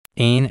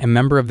Ain, a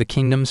member of the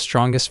kingdom's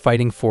strongest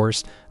fighting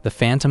force, the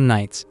Phantom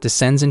Knights,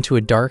 descends into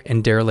a dark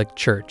and derelict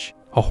church.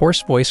 A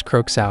hoarse voice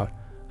croaks out,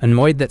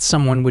 annoyed that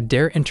someone would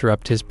dare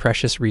interrupt his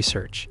precious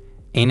research.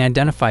 Ain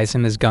identifies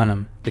him as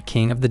Gunham, the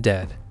king of the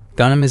dead.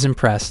 Gunham is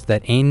impressed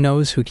that Ain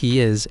knows who he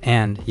is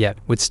and, yet,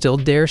 would still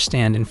dare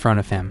stand in front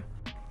of him.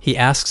 He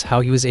asks how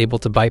he was able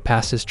to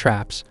bypass his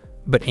traps,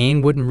 but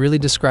Ain wouldn't really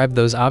describe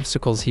those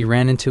obstacles he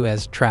ran into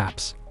as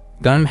traps.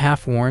 Gunham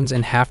half warns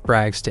and half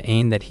brags to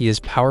Ain that he is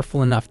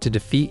powerful enough to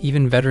defeat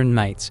even veteran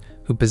knights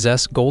who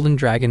possess golden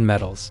dragon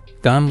medals.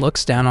 Gunham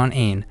looks down on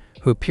Ain,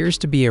 who appears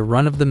to be a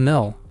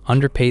run-of-the-mill,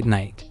 underpaid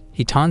knight.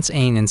 He taunts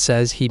Ain and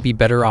says he'd be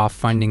better off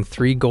finding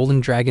 3 golden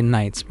dragon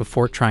knights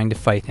before trying to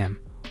fight him.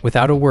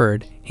 Without a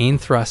word, Ain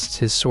thrusts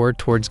his sword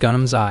towards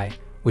Gunham's eye,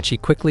 which he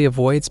quickly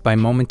avoids by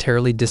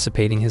momentarily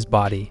dissipating his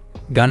body.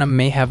 Gunham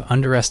may have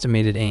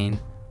underestimated Ain,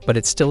 but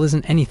it still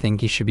isn't anything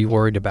he should be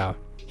worried about.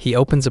 He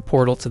opens a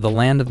portal to the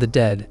land of the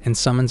dead and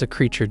summons a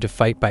creature to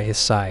fight by his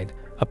side,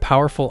 a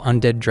powerful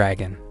undead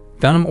dragon.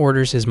 Gunham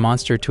orders his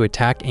monster to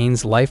attack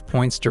Ain's life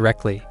points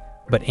directly,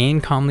 but Ain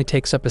calmly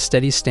takes up a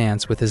steady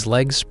stance with his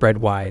legs spread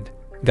wide.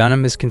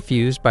 Gunham is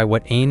confused by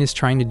what Ain is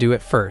trying to do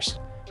at first,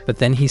 but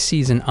then he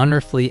sees an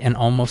unearthly and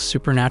almost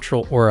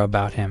supernatural aura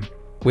about him.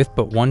 With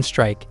but one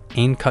strike,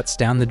 Ain cuts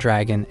down the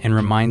dragon and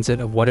reminds it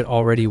of what it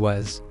already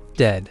was,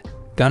 dead.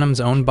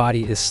 Gunham's own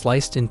body is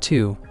sliced in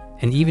two,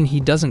 and even he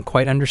doesn't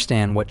quite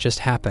understand what just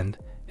happened.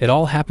 It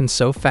all happened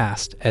so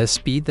fast, at a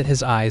speed that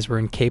his eyes were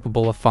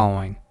incapable of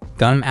following.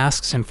 Gunham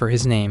asks him for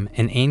his name,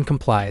 and Ain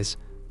complies,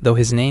 though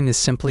his name is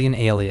simply an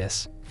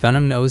alias.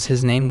 Gunham knows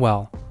his name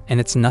well, and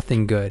it's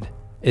nothing good.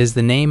 It is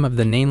the name of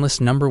the nameless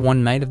 #1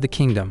 knight of the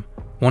kingdom,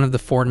 one of the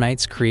 4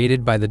 knights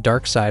created by the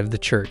dark side of the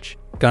church.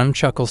 Gunham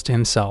chuckles to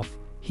himself.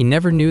 He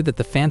never knew that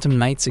the Phantom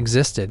Knights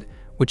existed,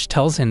 which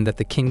tells him that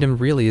the kingdom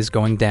really is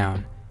going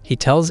down. He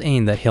tells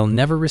Ain that he'll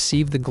never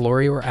receive the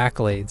glory or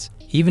accolades,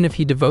 even if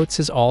he devotes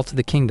his all to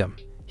the kingdom.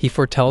 He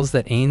foretells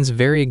that Ain's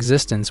very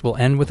existence will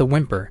end with a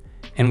whimper,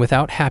 and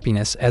without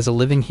happiness as a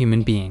living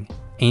human being.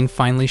 Ain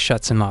finally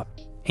shuts him up.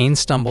 Ain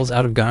stumbles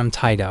out of Gunham's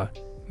hideout,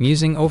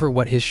 musing over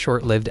what his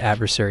short-lived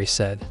adversary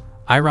said.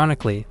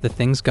 Ironically, the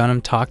things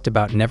Gunham talked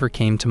about never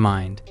came to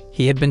mind.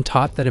 He had been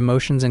taught that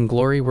emotions and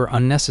glory were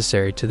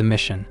unnecessary to the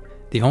mission.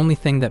 The only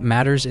thing that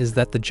matters is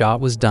that the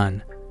job was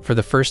done. For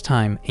the first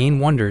time, Ain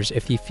wonders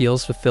if he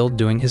feels fulfilled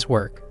doing his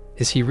work.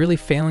 Is he really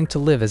failing to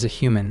live as a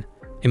human?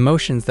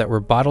 Emotions that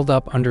were bottled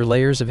up under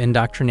layers of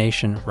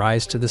indoctrination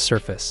rise to the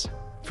surface.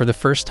 For the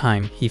first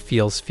time, he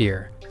feels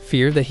fear.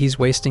 Fear that he's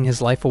wasting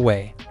his life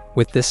away.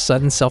 With this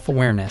sudden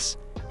self-awareness,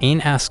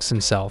 Ain asks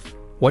himself,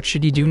 what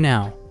should he do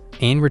now?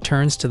 Ain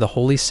returns to the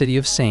holy city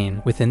of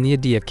Seine within the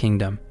Adia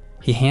kingdom.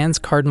 He hands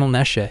Cardinal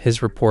Nesha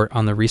his report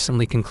on the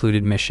recently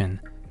concluded mission.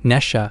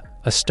 Nesha,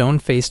 a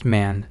stone-faced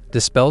man,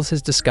 dispels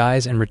his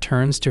disguise and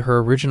returns to her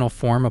original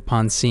form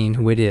upon seeing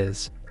who it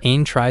is.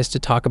 Ain tries to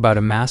talk about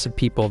a mass of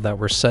people that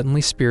were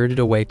suddenly spirited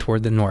away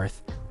toward the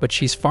north, but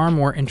she's far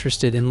more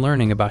interested in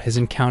learning about his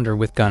encounter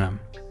with Gunham.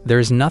 There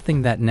is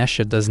nothing that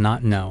Nesha does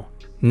not know.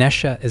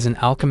 Nesha is an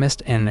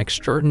alchemist and an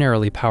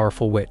extraordinarily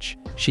powerful witch.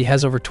 She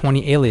has over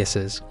 20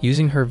 aliases,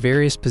 using her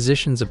various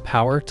positions of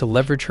power to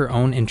leverage her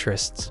own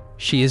interests.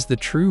 She is the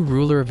true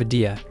ruler of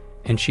Adia,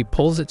 and she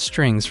pulls its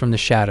strings from the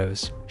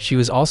shadows. She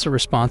was also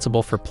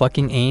responsible for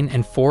plucking Ain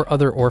and 4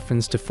 other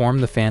orphans to form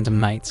the Phantom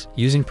Knights,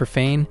 using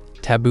profane,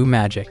 taboo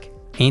magic.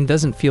 Ain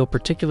doesn't feel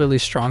particularly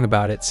strong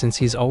about it since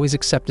he's always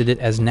accepted it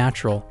as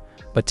natural,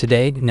 but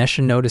today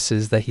Nesha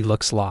notices that he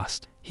looks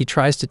lost. He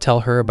tries to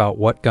tell her about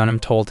what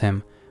Gunham told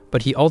him,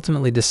 but he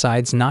ultimately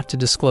decides not to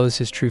disclose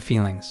his true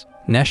feelings.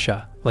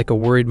 Nesha, like a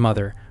worried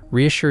mother,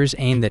 reassures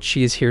Ain that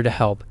she is here to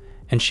help,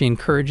 and she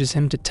encourages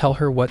him to tell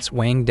her what's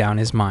weighing down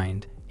his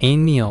mind.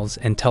 Ain kneels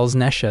and tells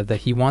Nesha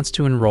that he wants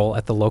to enroll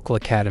at the local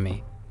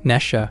academy.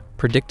 Nesha,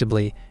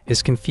 predictably,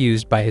 is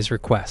confused by his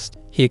request.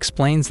 He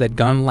explains that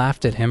Gunham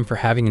laughed at him for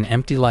having an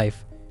empty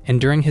life,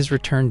 and during his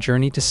return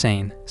journey to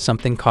Seine,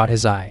 something caught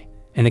his eye.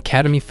 An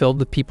academy filled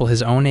with people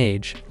his own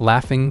age,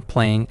 laughing,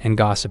 playing, and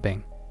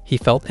gossiping. He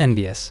felt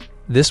envious.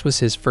 This was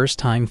his first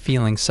time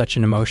feeling such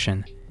an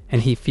emotion,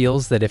 and he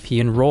feels that if he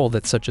enrolled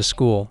at such a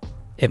school,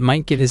 it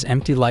might give his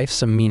empty life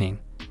some meaning.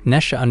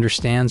 Nesha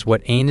understands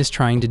what Ain is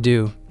trying to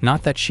do,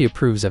 not that she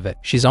approves of it.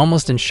 She's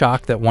almost in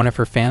shock that one of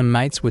her Phantom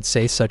Knights would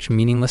say such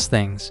meaningless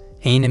things.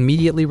 Ain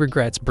immediately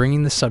regrets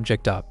bringing the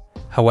subject up.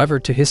 However,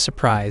 to his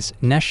surprise,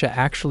 Nesha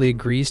actually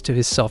agrees to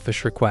his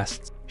selfish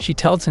requests. She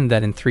tells him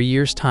that in 3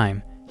 years'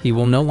 time, he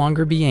will no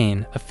longer be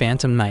Ain, a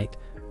Phantom Knight,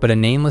 but a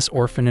nameless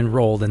orphan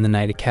enrolled in the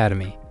Knight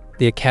Academy.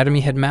 The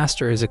Academy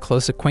headmaster is a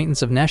close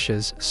acquaintance of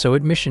Nesha's, so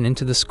admission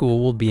into the school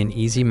will be an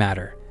easy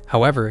matter.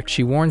 However,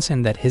 she warns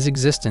him that his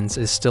existence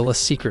is still a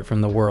secret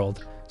from the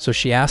world, so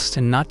she asks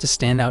him not to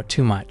stand out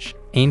too much.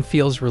 Ain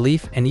feels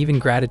relief and even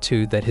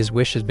gratitude that his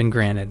wish has been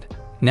granted.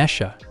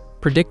 Nesha,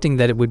 predicting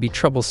that it would be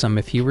troublesome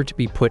if he were to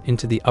be put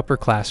into the upper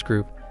class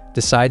group,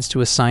 decides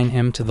to assign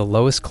him to the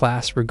lowest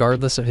class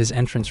regardless of his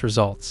entrance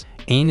results.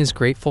 Ain is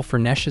grateful for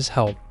Nesha's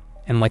help,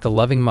 and like a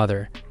loving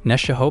mother,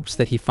 Nesha hopes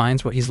that he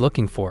finds what he's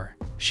looking for.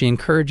 She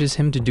encourages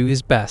him to do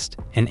his best,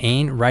 and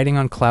Ain, riding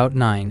on cloud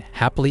 9,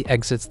 happily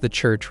exits the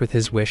church with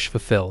his wish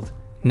fulfilled.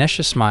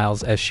 Nesha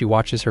smiles as she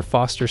watches her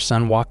foster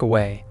son walk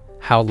away.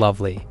 How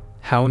lovely.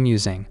 How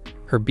amusing.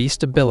 Her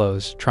beast of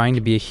billows, trying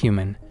to be a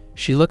human.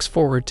 She looks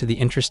forward to the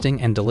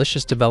interesting and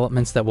delicious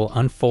developments that will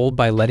unfold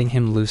by letting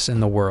him loose in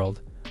the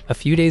world. A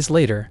few days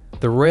later,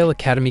 the Royal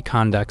Academy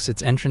conducts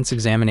its entrance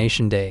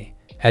examination day.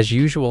 As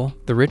usual,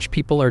 the rich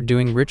people are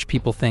doing rich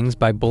people things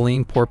by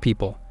bullying poor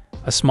people.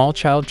 A small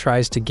child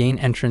tries to gain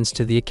entrance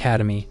to the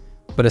academy,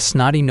 but a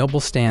snotty noble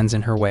stands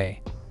in her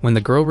way. When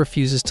the girl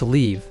refuses to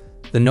leave,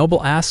 the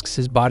noble asks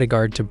his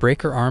bodyguard to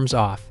break her arms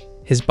off.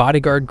 His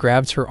bodyguard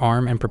grabs her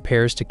arm and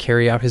prepares to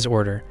carry out his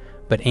order,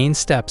 but Ain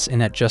steps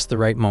in at just the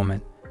right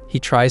moment. He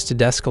tries to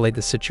de-escalate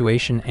the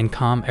situation and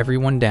calm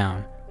everyone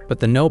down, but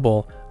the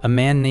noble, a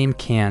man named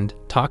Kand,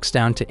 talks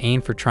down to Ain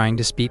for trying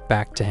to speak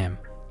back to him.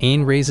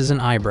 Ain raises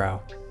an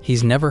eyebrow.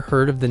 He's never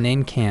heard of the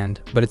name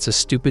Kand, but it's a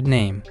stupid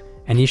name,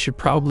 and he should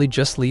probably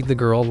just leave the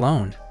girl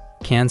alone.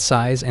 Kand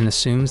sighs and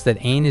assumes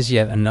that Ain is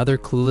yet another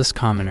clueless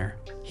commoner.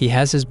 He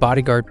has his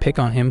bodyguard pick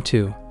on him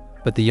too,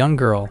 but the young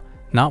girl,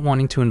 not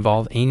wanting to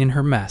involve Ain in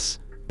her mess,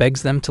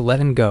 begs them to let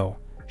him go.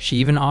 She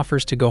even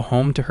offers to go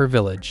home to her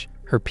village.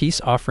 Her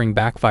peace offering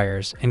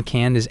backfires, and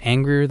Kand is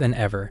angrier than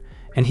ever,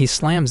 and he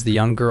slams the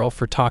young girl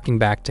for talking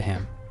back to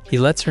him. He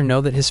lets her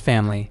know that his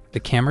family, the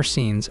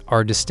Camersines,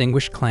 are a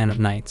distinguished clan of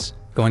knights,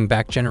 going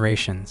back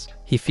generations.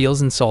 He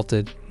feels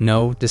insulted,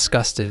 no,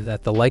 disgusted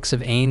that the likes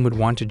of Ain would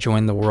want to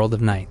join the world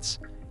of knights.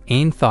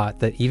 Ain thought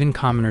that even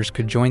commoners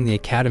could join the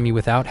academy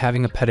without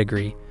having a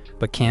pedigree,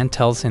 but Kand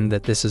tells him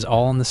that this is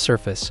all on the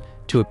surface,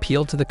 to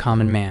appeal to the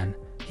common man.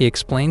 He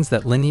explains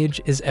that lineage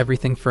is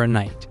everything for a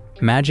knight.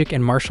 Magic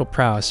and martial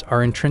prowess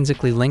are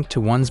intrinsically linked to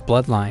one's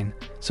bloodline,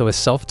 so a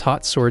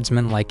self-taught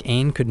swordsman like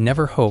Ain could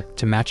never hope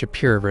to match a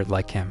purebred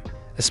like him,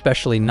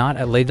 especially not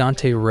at Le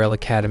Dante Royal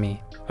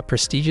Academy, a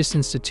prestigious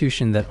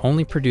institution that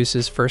only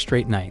produces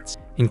first-rate knights.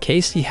 In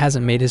case he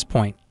hasn't made his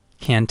point,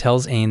 Kand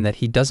tells Ain that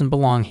he doesn't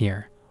belong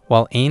here.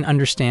 While Ain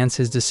understands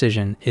his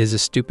decision is a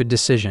stupid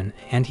decision,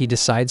 and he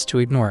decides to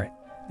ignore it.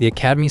 The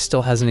academy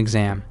still has an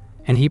exam,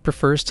 and he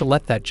prefers to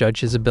let that judge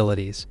his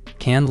abilities.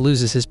 Kand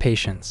loses his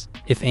patience.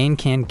 If Ain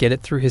can't get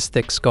it through his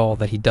thick skull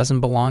that he doesn't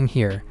belong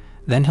here,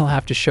 then he'll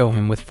have to show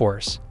him with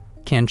force.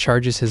 Kand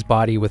charges his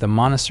body with a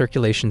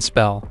mono-circulation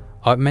spell,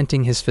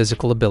 augmenting his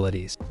physical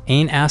abilities.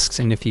 Ain asks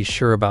him if he's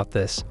sure about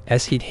this,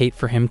 as he'd hate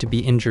for him to be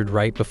injured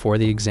right before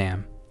the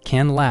exam.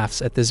 Kand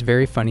laughs at this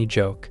very funny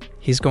joke.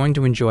 He's going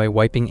to enjoy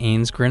wiping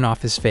Ain's grin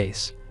off his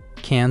face.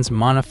 Kand's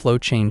mana flow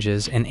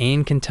changes, and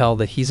Ain can tell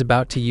that he's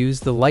about to use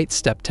the light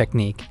step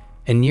technique,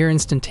 a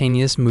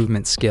near-instantaneous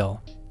movement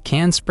skill.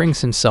 Kand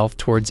springs himself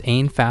towards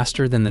Ain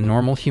faster than the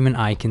normal human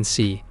eye can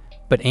see,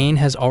 but Ain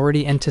has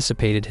already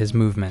anticipated his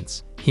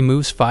movements. He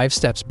moves 5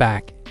 steps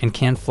back, and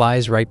Kand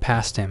flies right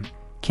past him.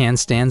 Kand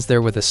stands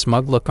there with a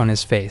smug look on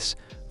his face,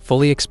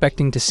 fully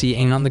expecting to see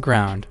Ain on the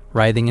ground,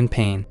 writhing in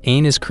pain.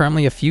 Ain is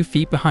currently a few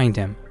feet behind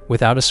him,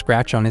 without a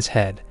scratch on his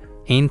head.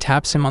 Ain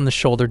taps him on the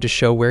shoulder to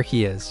show where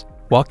he is.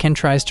 While Kand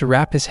tries to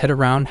wrap his head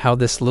around how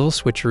this little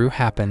switcheroo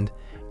happened,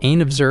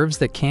 Ain observes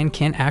that Kand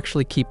can't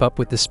actually keep up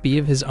with the speed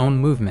of his own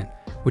movement,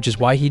 which is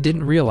why he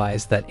didn't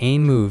realize that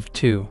Ain moved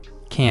too.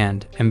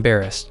 Kand,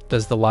 embarrassed,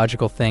 does the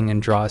logical thing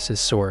and draws his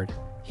sword.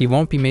 He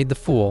won't be made the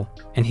fool,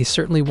 and he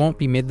certainly won't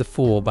be made the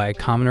fool by a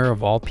commoner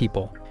of all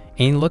people.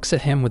 Ain looks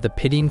at him with a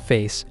pitying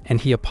face,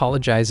 and he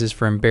apologizes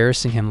for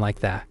embarrassing him like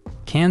that.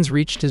 Kand's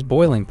reached his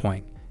boiling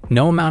point.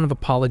 No amount of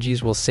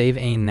apologies will save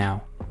Ain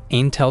now.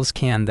 Ain tells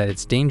Kand that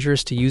it's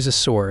dangerous to use a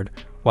sword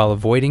while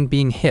avoiding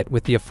being hit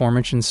with the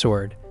aforementioned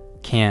sword.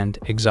 Kand,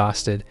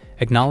 exhausted,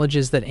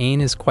 acknowledges that Ain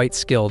is quite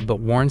skilled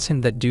but warns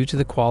him that due to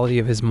the quality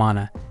of his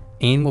mana,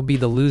 Ain will be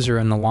the loser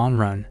in the long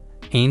run.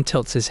 Ain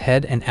tilts his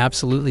head and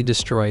absolutely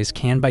destroys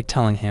Kand by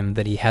telling him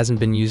that he hasn't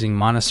been using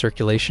mana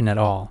circulation at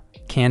all.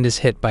 Kand is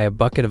hit by a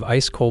bucket of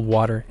ice-cold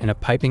water and a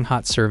piping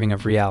hot serving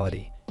of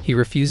reality. He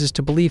refuses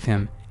to believe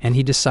him, and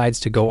he decides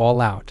to go all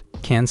out.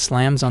 Kand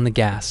slams on the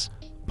gas,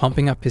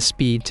 pumping up his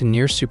speed to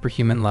near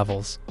superhuman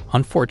levels.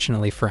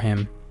 Unfortunately for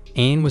him,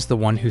 Ain was the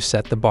one who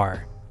set the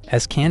bar.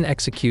 As Kand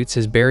executes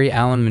his Barry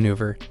Allen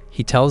maneuver,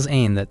 he tells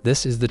Ain that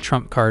this is the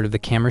trump card of the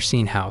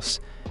Camersine house,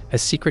 a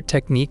secret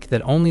technique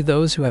that only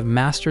those who have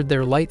mastered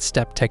their light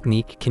step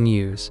technique can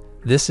use.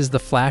 This is the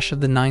flash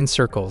of the 9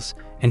 circles,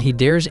 and he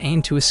dares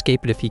Ain to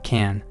escape it if he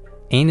can.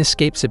 Ain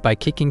escapes it by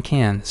kicking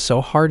Kand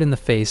so hard in the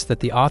face that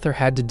the author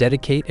had to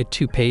dedicate a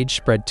 2-page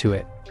spread to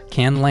it.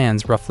 Kand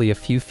lands roughly a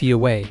few feet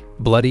away,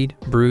 bloodied,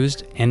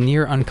 bruised, and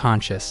near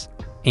unconscious.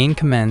 Ain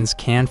commends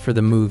Kand for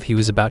the move he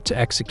was about to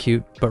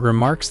execute, but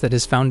remarks that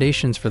his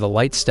foundations for the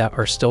light step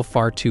are still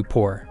far too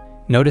poor.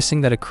 Noticing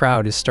that a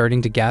crowd is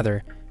starting to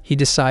gather, he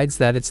decides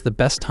that it's the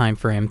best time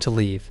for him to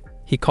leave.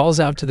 He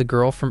calls out to the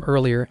girl from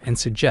earlier and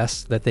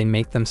suggests that they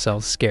make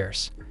themselves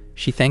scarce.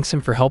 She thanks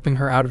him for helping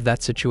her out of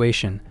that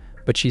situation,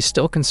 but she's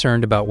still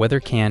concerned about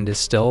whether Kand is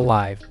still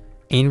alive.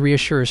 Ain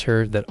reassures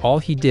her that all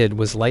he did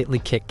was lightly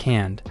kick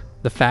Kand.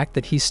 The fact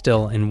that he's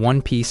still in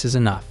one piece is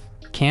enough.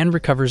 Can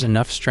recovers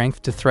enough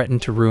strength to threaten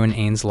to ruin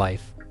Ain's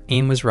life.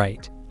 Ain was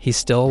right. He's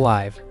still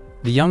alive.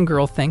 The young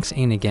girl thanks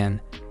Ain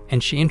again,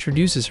 and she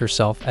introduces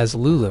herself as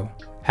Lulu.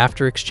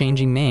 After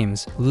exchanging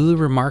names, Lulu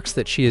remarks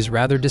that she is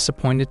rather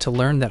disappointed to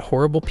learn that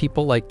horrible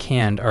people like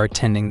Cand are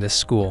attending this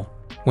school.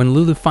 When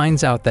Lulu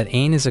finds out that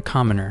Ain is a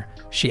commoner,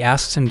 she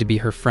asks him to be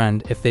her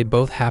friend if they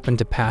both happen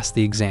to pass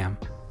the exam.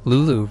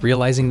 Lulu,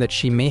 realizing that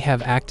she may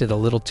have acted a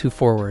little too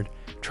forward,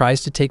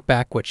 tries to take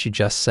back what she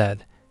just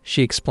said.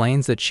 She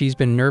explains that she's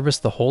been nervous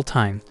the whole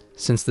time,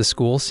 since the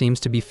school seems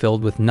to be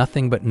filled with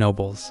nothing but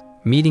nobles.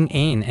 Meeting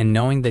Ain and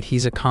knowing that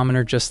he's a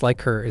commoner just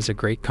like her is a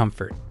great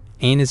comfort.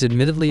 Ain is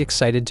admittedly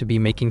excited to be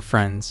making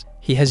friends.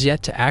 He has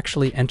yet to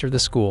actually enter the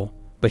school,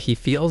 but he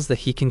feels that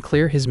he can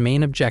clear his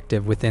main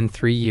objective within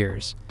 3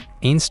 years.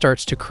 Ain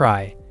starts to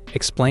cry,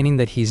 explaining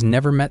that he's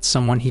never met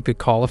someone he could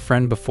call a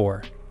friend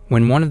before.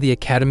 When one of the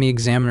academy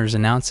examiners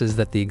announces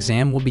that the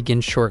exam will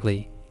begin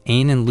shortly,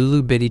 Ain and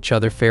Lulu bid each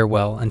other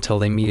farewell until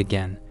they meet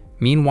again.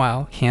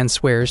 Meanwhile, Cand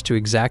swears to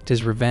exact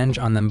his revenge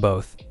on them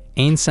both.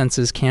 Ain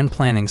senses Cand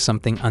planning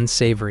something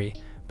unsavory,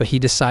 but he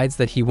decides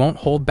that he won't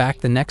hold back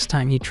the next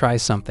time he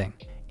tries something.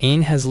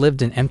 Ain has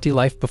lived an empty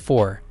life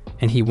before,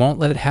 and he won't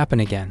let it happen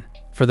again.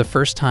 For the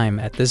first time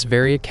at this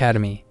very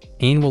academy,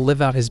 Ain will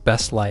live out his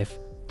best life,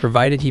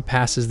 provided he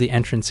passes the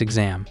entrance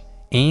exam.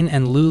 Ain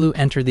and Lulu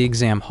enter the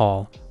exam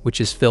hall, which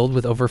is filled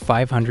with over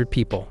 500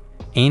 people.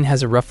 Ain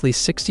has a roughly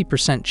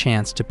 60%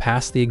 chance to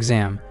pass the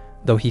exam,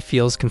 though he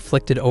feels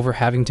conflicted over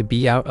having to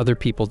beat out other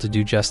people to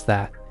do just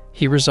that.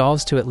 He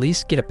resolves to at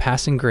least get a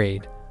passing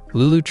grade.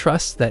 Lulu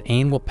trusts that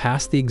Ain will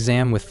pass the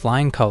exam with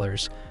flying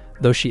colors,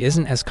 though she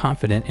isn't as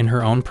confident in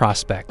her own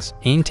prospects.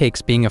 Ain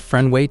takes being a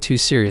friend way too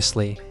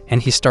seriously,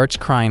 and he starts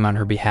crying on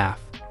her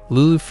behalf.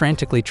 Lulu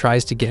frantically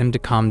tries to get him to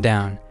calm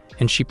down,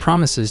 and she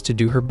promises to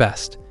do her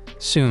best.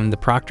 Soon, the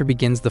proctor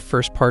begins the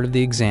first part of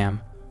the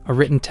exam, a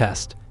written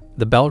test.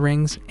 The bell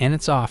rings, and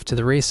it's off to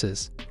the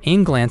races.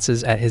 Ain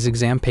glances at his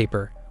exam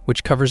paper,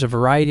 which covers a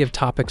variety of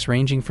topics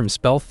ranging from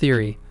spell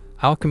theory,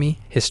 alchemy,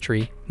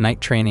 history,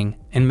 knight training,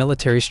 and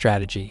military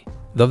strategy.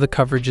 Though the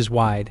coverage is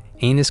wide,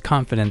 Ain is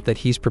confident that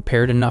he's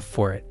prepared enough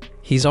for it.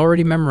 He's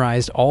already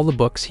memorized all the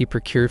books he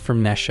procured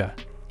from Nesha.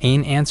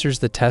 Ain answers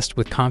the test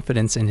with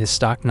confidence in his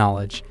stock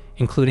knowledge,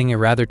 including a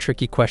rather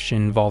tricky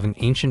question involving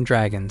ancient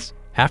dragons.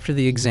 After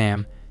the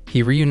exam,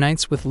 he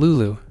reunites with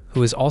Lulu,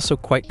 who is also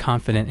quite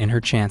confident in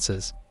her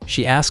chances.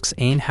 She asks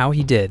Ain how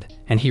he did,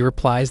 and he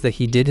replies that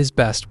he did his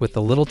best with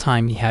the little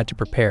time he had to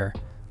prepare,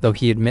 though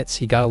he admits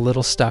he got a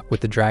little stuck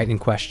with the dragon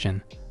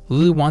question.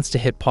 Lulu wants to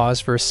hit pause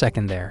for a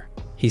second there.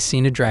 He's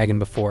seen a dragon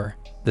before.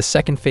 The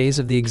second phase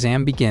of the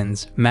exam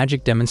begins,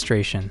 magic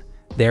demonstration.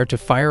 They are to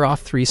fire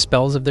off 3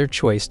 spells of their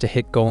choice to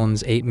hit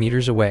golems 8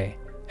 meters away.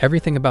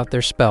 Everything about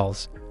their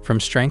spells, from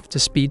strength to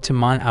speed to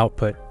mana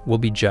output, will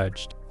be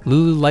judged.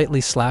 Lulu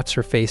lightly slaps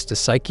her face to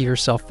psyche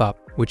herself up,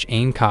 which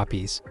Ain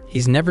copies.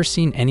 He's never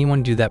seen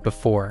anyone do that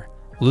before.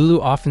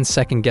 Lulu often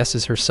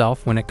second-guesses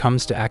herself when it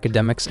comes to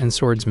academics and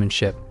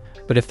swordsmanship,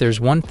 but if there's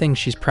one thing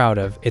she's proud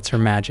of, it's her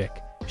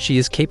magic. She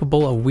is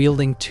capable of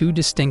wielding 2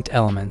 distinct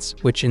elements,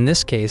 which in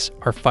this case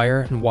are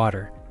fire and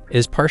water. It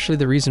is partially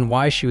the reason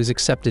why she was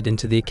accepted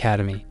into the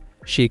academy.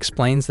 She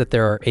explains that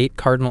there are 8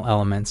 cardinal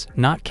elements,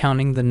 not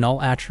counting the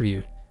null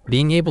attribute.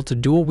 Being able to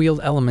dual-wield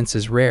elements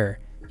is rare,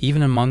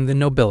 even among the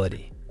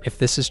nobility. If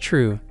this is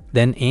true,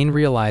 then Ain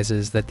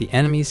realizes that the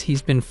enemies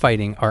he's been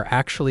fighting are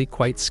actually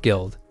quite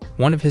skilled.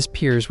 One of his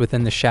peers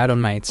within the Shadow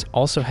Knights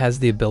also has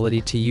the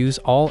ability to use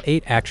all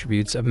 8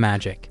 attributes of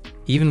magic.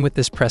 Even with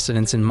this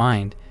precedence in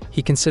mind,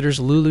 he considers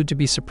Lulu to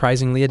be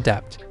surprisingly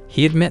adept.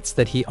 He admits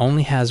that he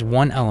only has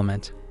 1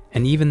 element,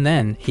 and even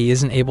then, he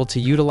isn't able to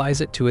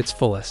utilize it to its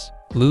fullest.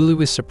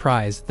 Lulu is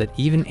surprised that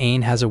even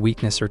Ain has a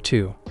weakness or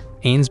 2.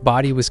 Ain's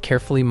body was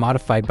carefully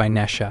modified by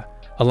Nesha,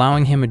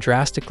 allowing him a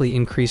drastically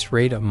increased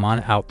rate of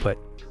mana output.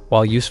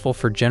 While useful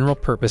for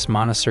general-purpose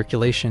mana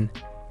circulation,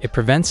 it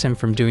prevents him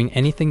from doing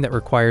anything that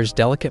requires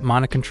delicate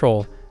mana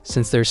control,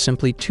 since there's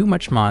simply too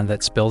much mana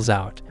that spills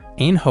out.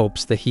 Ain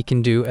hopes that he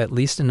can do at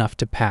least enough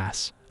to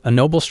pass. A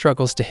noble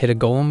struggles to hit a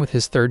golem with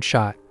his 3rd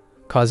shot,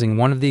 causing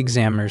one of the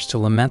examiners to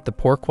lament the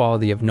poor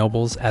quality of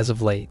nobles as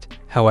of late.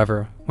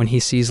 However, when he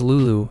sees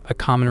Lulu, a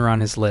commoner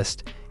on his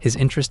list, his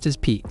interest is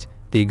piqued.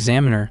 The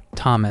examiner,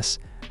 Thomas,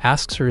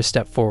 asks her to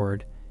step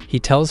forward. He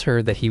tells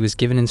her that he was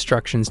given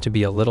instructions to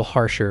be a little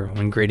harsher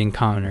when grading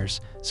commoners,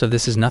 so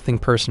this is nothing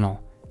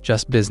personal,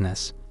 just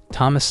business.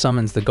 Thomas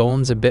summons the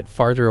golems a bit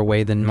farther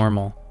away than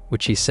normal,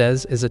 which he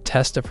says is a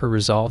test of her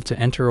resolve to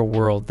enter a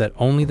world that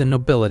only the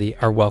nobility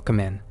are welcome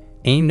in.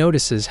 Ain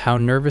notices how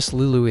nervous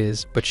Lulu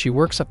is, but she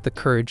works up the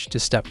courage to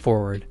step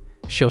forward.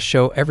 She'll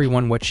show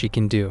everyone what she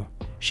can do.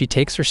 She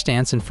takes her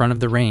stance in front of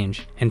the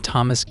range, and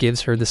Thomas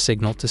gives her the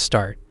signal to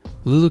start.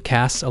 Lulu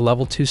casts a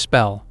level 2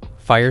 spell,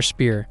 Fire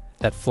Spear,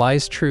 that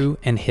flies true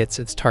and hits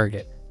its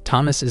target.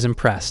 Thomas is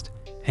impressed,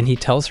 and he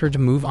tells her to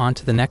move on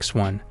to the next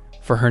one.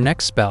 For her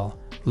next spell,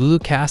 Lulu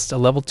casts a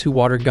level 2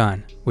 water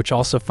gun, which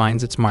also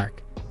finds its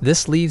mark.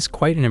 This leaves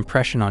quite an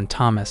impression on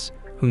Thomas,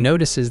 who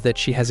notices that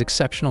she has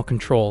exceptional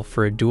control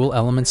for a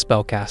dual-element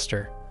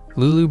spellcaster.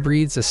 Lulu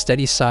breathes a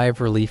steady sigh of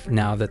relief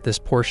now that this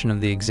portion of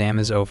the exam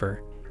is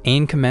over.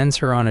 Aang commends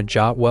her on a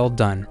job well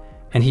done,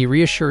 and he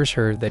reassures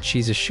her that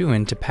she's a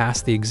shoo-in to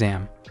pass the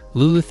exam.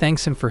 Lulu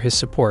thanks him for his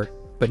support,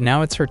 but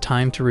now it's her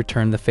time to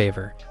return the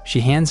favor.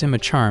 She hands him a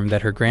charm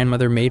that her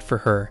grandmother made for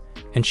her,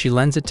 and she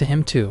lends it to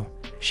him too.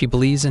 She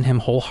believes in him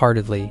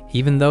wholeheartedly,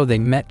 even though they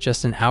met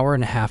just an hour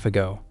and a half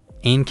ago.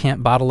 Aang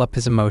can't bottle up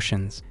his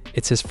emotions.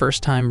 It's his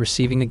first time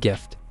receiving a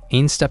gift.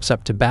 Aang steps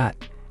up to bat,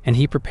 and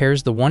he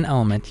prepares the one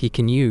element he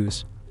can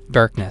use,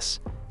 darkness.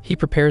 He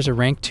prepares a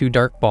rank 2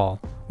 dark ball,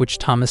 which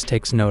Thomas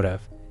takes note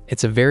of.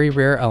 It's a very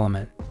rare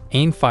element.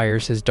 Aang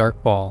fires his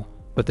dark ball,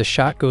 but the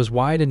shot goes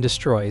wide and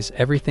destroys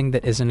everything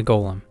that isn't a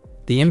golem.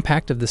 The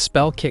impact of the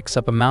spell kicks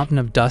up a mountain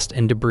of dust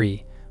and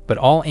debris, but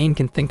all Aang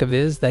can think of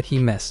is that he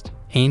missed.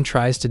 Aang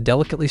tries to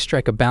delicately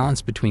strike a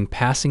balance between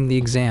passing the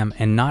exam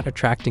and not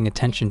attracting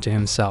attention to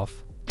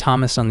himself.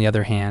 Thomas, on the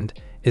other hand,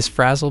 is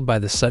frazzled by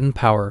the sudden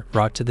power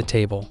brought to the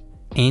table.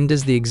 Aang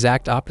does the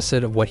exact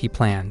opposite of what he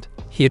planned.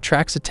 He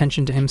attracts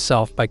attention to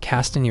himself by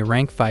casting a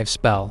rank 5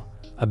 spell,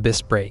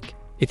 Abyss Break.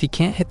 If he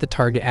can't hit the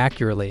target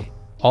accurately,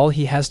 all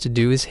he has to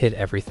do is hit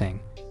everything.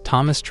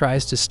 Thomas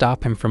tries to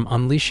stop him from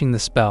unleashing the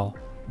spell,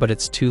 but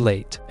it's too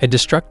late. A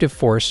destructive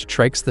force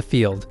strikes the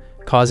field,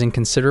 causing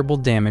considerable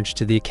damage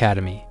to the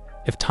academy.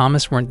 If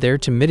Thomas weren't there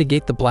to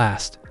mitigate the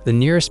blast, the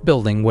nearest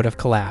building would have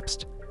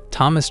collapsed.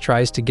 Thomas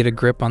tries to get a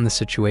grip on the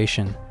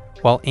situation,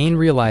 while Aang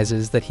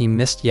realizes that he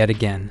missed yet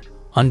again.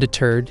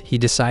 Undeterred, he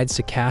decides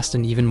to cast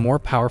an even more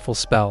powerful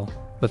spell,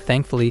 but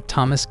thankfully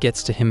Thomas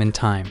gets to him in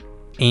time.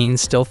 Aang,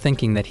 still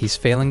thinking that he's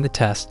failing the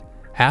test,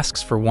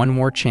 asks for one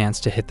more chance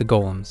to hit the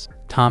golems.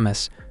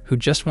 Thomas, who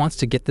just wants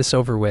to get this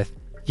over with,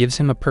 gives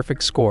him a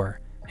perfect score,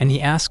 and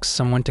he asks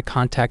someone to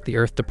contact the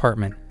Earth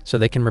Department so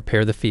they can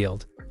repair the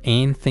field.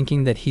 Aang,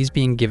 thinking that he's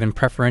being given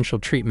preferential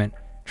treatment,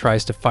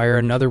 tries to fire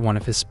another one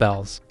of his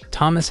spells.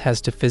 Thomas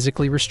has to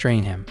physically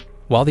restrain him.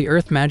 While the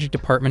Earth Magic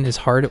Department is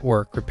hard at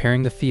work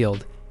repairing the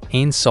field,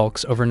 Aang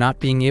sulks over not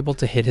being able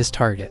to hit his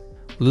target.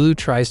 Lulu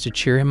tries to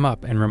cheer him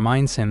up and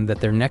reminds him that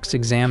their next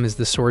exam is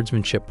the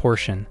swordsmanship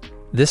portion.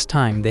 This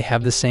time they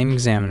have the same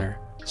examiner,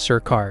 Sir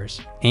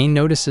Kars. Aang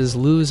notices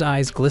Lulu's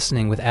eyes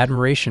glistening with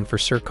admiration for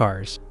Sir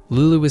Kars.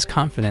 Lulu is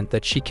confident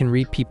that she can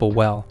read people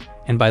well,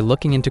 and by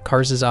looking into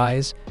Kars's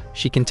eyes,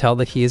 she can tell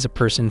that he is a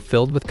person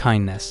filled with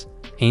kindness.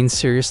 Aang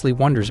seriously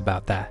wonders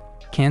about that.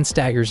 Kan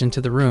staggers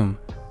into the room,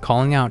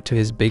 calling out to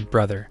his big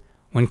brother.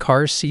 When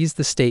Kars sees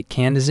the state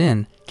Kan is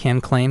in,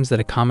 Kan claims that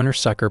a commoner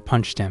sucker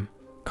punched him.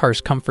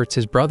 Kars comforts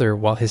his brother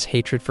while his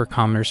hatred for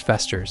commoners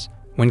festers.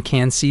 When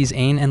Kan sees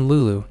Aang and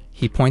Lulu,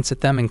 he points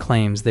at them and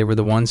claims they were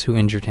the ones who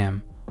injured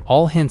him.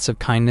 All hints of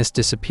kindness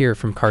disappear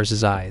from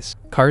Kars's eyes.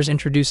 Kars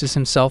introduces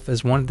himself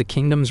as one of the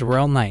kingdom's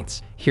royal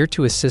knights, here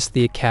to assist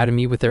the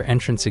academy with their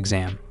entrance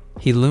exam.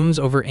 He looms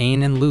over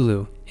Aang and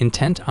Lulu,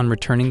 intent on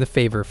returning the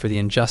favor for the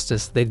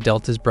injustice they've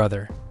dealt his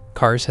brother.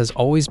 Kars has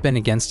always been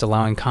against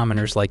allowing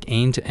commoners like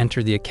Aang to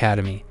enter the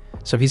academy,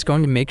 so he's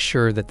going to make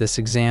sure that this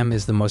exam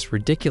is the most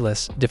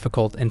ridiculous,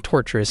 difficult, and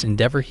torturous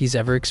endeavor he's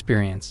ever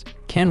experienced.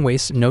 Kan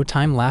wastes no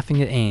time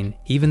laughing at Aang,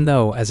 even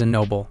though, as a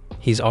noble,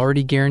 he's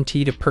already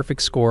guaranteed a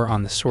perfect score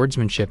on the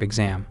swordsmanship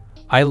exam.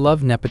 I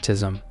love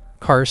nepotism.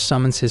 Kars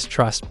summons his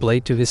trust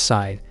blade to his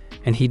side,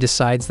 and he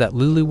decides that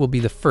Lulu will be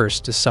the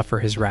first to suffer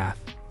his wrath.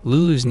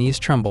 Lulu's knees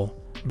tremble,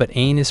 but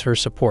Aang is her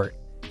support.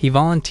 He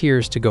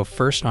volunteers to go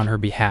first on her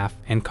behalf,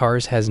 and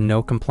Kars has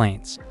no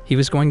complaints. He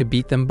was going to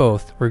beat them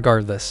both,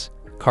 regardless.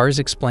 Kars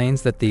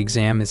explains that the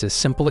exam is a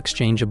simple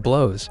exchange of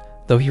blows,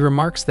 though he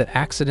remarks that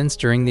accidents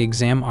during the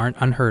exam aren't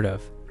unheard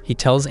of. He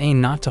tells Aang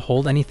not to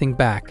hold anything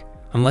back,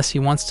 unless he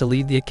wants to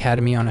leave the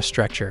academy on a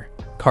stretcher.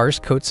 Kars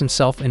coats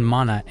himself in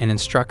mana and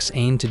instructs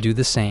Aang to do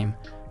the same,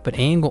 but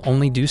Aang will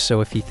only do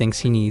so if he thinks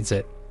he needs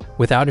it.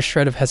 Without a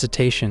shred of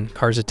hesitation,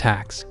 Kars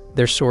attacks.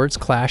 Their swords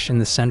clash in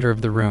the center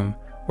of the room,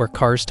 where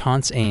Kars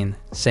taunts Aang,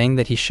 saying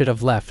that he should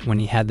have left when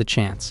he had the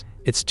chance.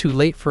 It's too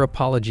late for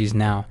apologies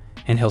now,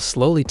 and he'll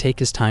slowly take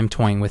his time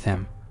toying with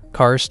him.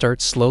 Kars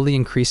starts slowly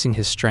increasing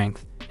his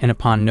strength, and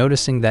upon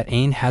noticing that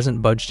Aang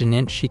hasn't budged an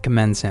inch, he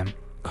commends him.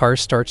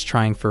 Kars starts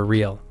trying for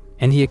real,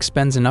 and he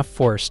expends enough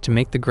force to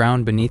make the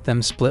ground beneath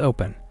them split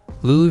open.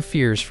 Lulu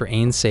fears for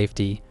Aang's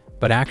safety,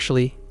 but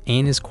actually,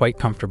 Aang is quite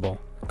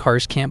comfortable.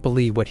 Kars can't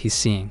believe what he's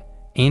seeing.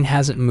 Aang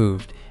hasn't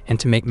moved, and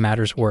to make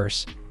matters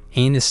worse,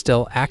 Aang is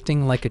still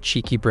acting like a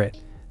cheeky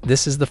Brit.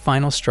 This is the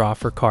final straw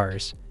for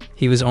Kars.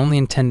 He was only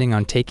intending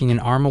on taking an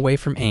arm away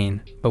from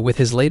Aang, but with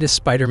his latest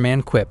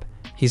Spider-Man quip,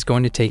 he's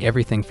going to take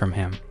everything from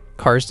him.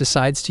 Kars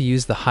decides to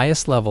use the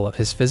highest level of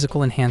his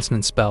physical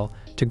enhancement spell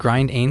to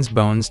grind Aang's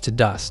bones to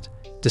dust.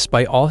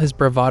 Despite all his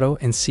bravado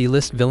and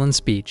C-list villain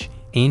speech,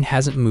 Aang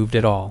hasn't moved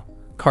at all.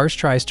 Kars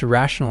tries to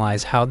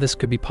rationalize how this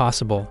could be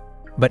possible,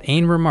 but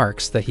Aang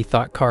remarks that he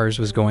thought Kars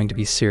was going to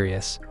be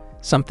serious.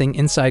 Something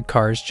inside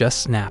Kars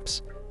just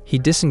snaps. He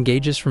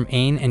disengages from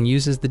Aang and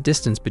uses the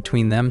distance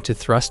between them to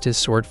thrust his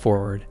sword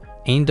forward.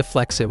 Aang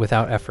deflects it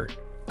without effort.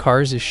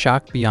 Kars is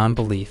shocked beyond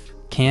belief.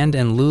 Cand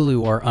and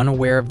Lulu are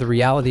unaware of the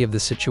reality of the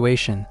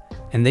situation,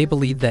 and they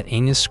believe that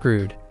Aang is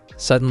screwed.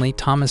 Suddenly,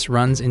 Thomas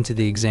runs into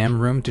the exam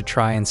room to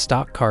try and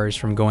stop Kars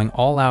from going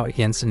all out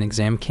against an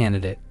exam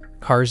candidate.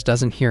 Kars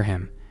doesn't hear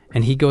him,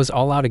 and he goes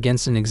all out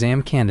against an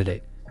exam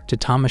candidate. To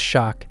Thomas'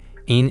 shock,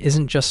 Aang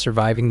isn't just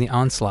surviving the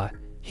onslaught,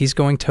 he's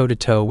going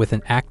toe-to-toe with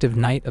an active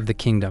knight of the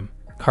kingdom.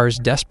 Kars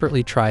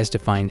desperately tries to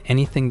find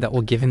anything that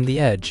will give him the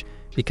edge,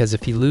 because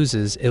if he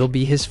loses, it'll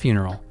be his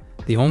funeral.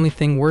 The only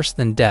thing worse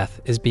than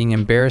death is being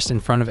embarrassed in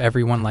front of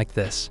everyone like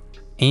this.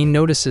 Aang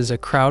notices a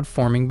crowd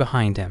forming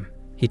behind him.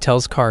 He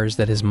tells Kars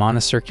that his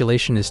mana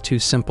circulation is too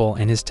simple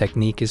and his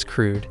technique is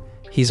crude.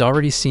 He's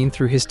already seen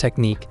through his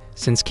technique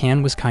since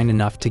Can was kind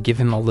enough to give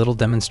him a little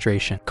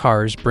demonstration.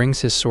 Kars brings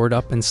his sword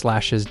up and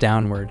slashes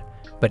downward,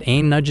 but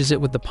Aang nudges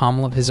it with the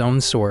pommel of his own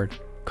sword,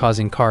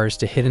 causing Kars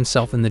to hit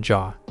himself in the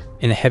jaw.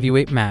 In a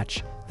heavyweight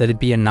match, that'd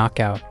be a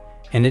knockout,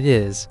 and it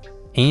is.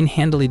 Aang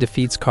handily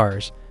defeats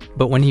Kars,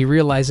 but when he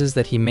realizes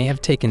that he may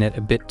have taken it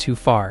a bit too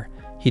far,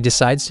 he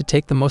decides to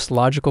take the most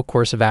logical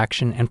course of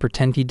action and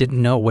pretend he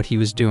didn't know what he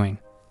was doing.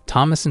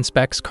 Thomas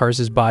inspects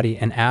Kars' body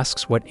and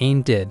asks what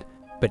Aang did,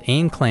 but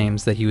Aang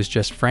claims that he was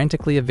just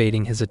frantically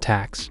evading his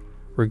attacks.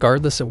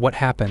 Regardless of what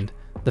happened,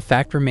 the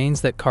fact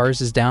remains that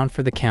Kars is down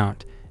for the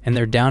count, and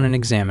they're down an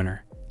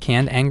examiner.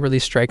 Can angrily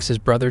strikes his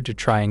brother to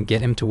try and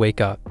get him to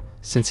wake up,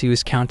 since he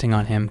was counting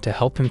on him to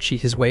help him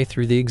cheat his way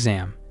through the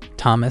exam.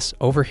 Thomas,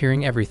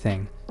 overhearing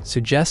everything,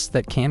 suggests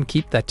that Can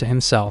keep that to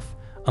himself,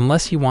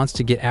 unless he wants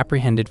to get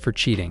apprehended for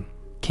cheating.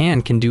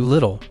 Can do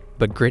little,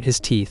 but grit his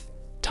teeth.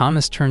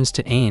 Thomas turns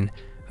to Aang,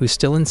 who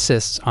still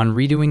insists on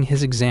redoing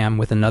his exam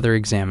with another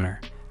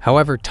examiner.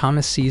 However,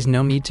 Thomas sees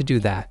no need to do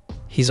that.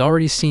 He's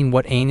already seen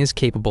what Aang is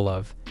capable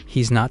of.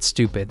 He's not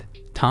stupid.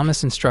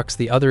 Thomas instructs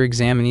the other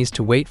examinees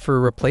to wait for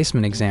a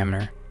replacement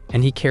examiner,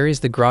 and he carries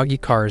the groggy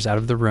Kars out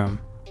of the room.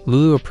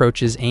 Lulu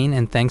approaches Aang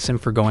and thanks him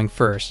for going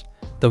first,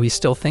 though he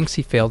still thinks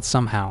he failed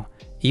somehow,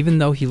 even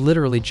though he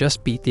literally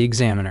just beat the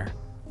examiner.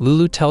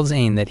 Lulu tells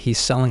Aang that he's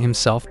selling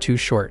himself too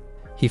short.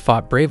 He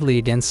fought bravely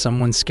against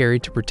someone scary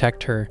to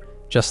protect her,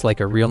 just like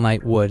a real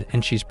knight would,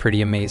 and she's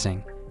pretty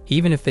amazing.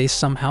 Even if they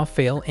somehow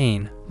fail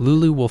Aang,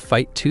 Lulu will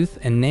fight tooth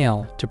and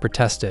nail to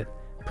protest it,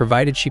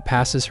 provided she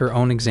passes her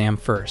own exam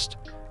first.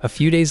 A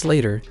few days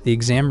later, the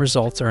exam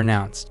results are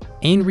announced.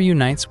 Aang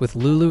reunites with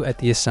Lulu at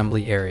the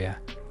assembly area,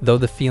 though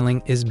the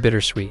feeling is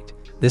bittersweet.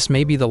 This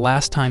may be the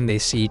last time they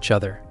see each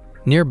other.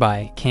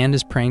 Nearby, Can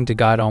is praying to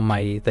God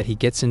Almighty that he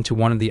gets into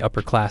one of the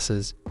upper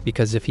classes,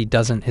 because if he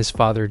doesn't, his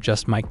father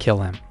just might kill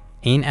him.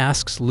 Aang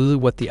asks Lulu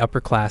what the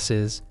upper class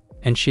is,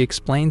 and she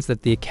explains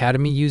that the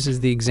academy uses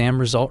the exam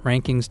result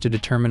rankings to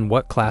determine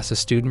what class a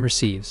student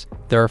receives.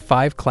 There are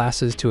 5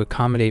 classes to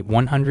accommodate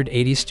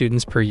 180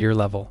 students per year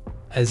level,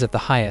 is at the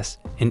highest,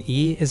 and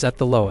E is at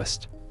the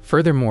lowest.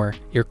 Furthermore,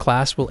 your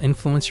class will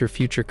influence your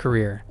future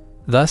career.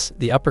 Thus,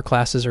 the upper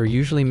classes are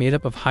usually made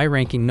up of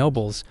high-ranking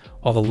nobles,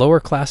 while the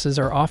lower classes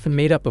are often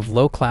made up of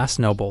low-class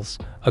nobles.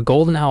 A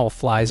golden owl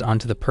flies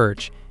onto the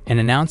perch and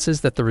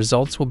announces that the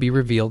results will be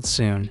revealed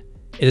soon.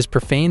 It is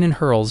profane and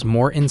hurls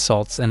more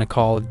insults than a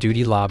Call of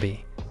Duty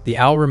lobby. The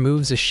owl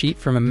removes a sheet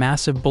from a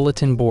massive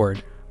bulletin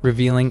board,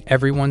 revealing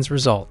everyone's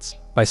results.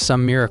 By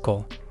some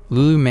miracle,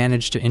 Lulu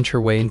managed to inch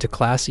her way into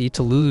Class E.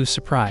 To Lulu's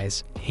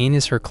surprise, Aang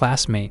is her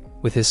classmate,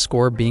 with his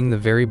score being the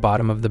very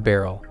bottom of the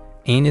barrel.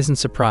 Aang isn't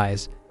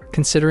surprised,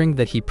 considering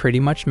that he pretty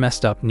much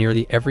messed up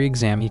nearly every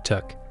exam he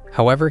took.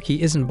 However,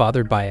 he isn't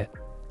bothered by it.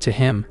 To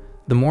him,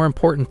 the more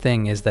important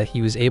thing is that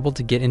he was able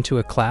to get into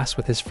a class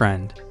with his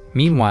friend.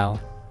 Meanwhile,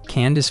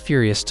 Can is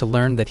furious to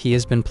learn that he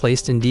has been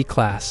placed in D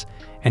class,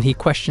 and he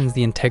questions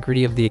the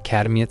integrity of the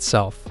academy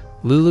itself.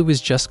 Lulu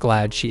is just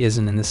glad she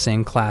isn't in the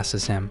same class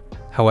as him.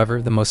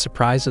 However, the most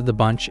surprised of the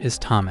bunch is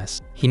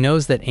Thomas. He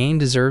knows that Aang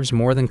deserves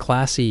more than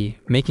Class E,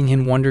 making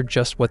him wonder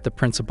just what the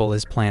principal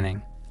is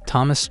planning.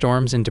 Thomas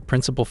storms into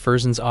Principal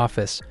Fersen's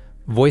office,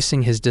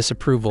 voicing his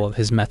disapproval of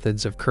his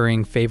methods of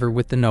currying favor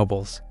with the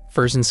nobles.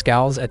 Fersen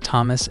scowls at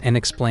Thomas and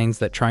explains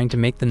that trying to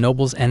make the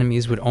nobles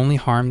enemies would only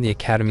harm the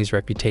academy's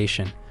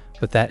reputation.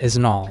 But that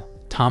isn't all.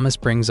 Thomas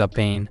brings up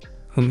Aang,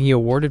 whom he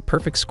awarded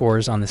perfect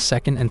scores on the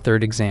second and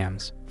third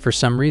exams. For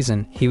some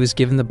reason, he was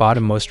given the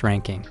bottom-most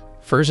ranking.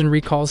 Fersen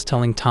recalls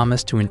telling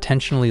Thomas to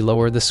intentionally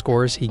lower the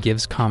scores he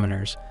gives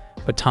commoners,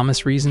 but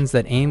Thomas reasons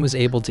that Aang was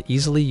able to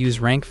easily use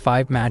rank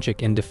 5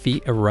 magic and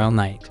defeat a royal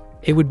knight.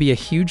 It would be a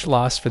huge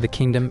loss for the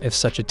kingdom if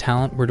such a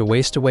talent were to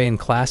waste away in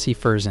Class E.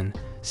 Fersen,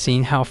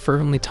 seeing how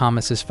fervently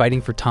Thomas is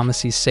fighting for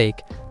Thomas's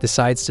sake,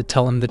 decides to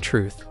tell him the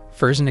truth.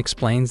 Fersen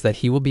explains that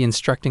he will be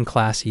instructing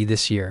Class E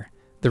this year.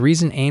 The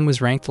reason Aang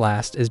was ranked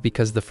last is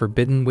because the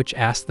Forbidden Witch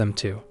asked them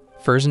to.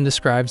 Fersen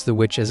describes the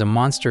witch as a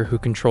monster who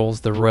controls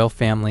the royal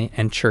family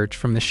and church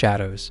from the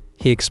shadows.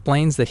 He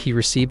explains that he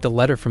received a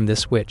letter from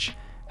this witch,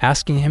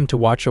 asking him to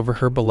watch over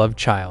her beloved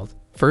child.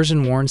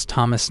 Fersen warns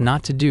Thomas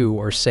not to do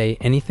or say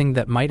anything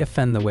that might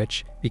offend the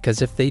witch,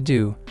 because if they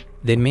do,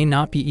 they may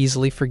not be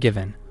easily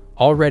forgiven.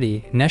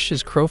 Already,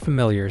 Nesh's crow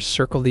familiars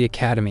circle the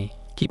academy,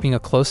 keeping a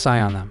close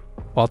eye on them.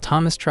 While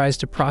Thomas tries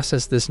to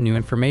process this new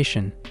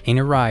information, Aang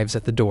arrives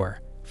at the door.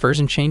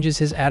 Furzin changes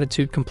his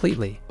attitude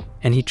completely,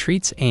 and he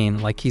treats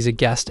Ain like he's a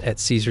guest at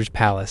Caesar's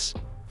palace.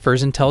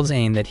 Furzin tells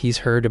Ain that he's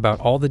heard about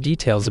all the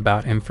details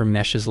about him from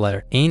Nesh's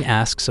letter. Ain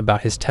asks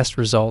about his test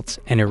results,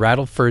 and a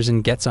rattled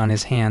Furzin gets on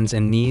his hands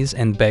and knees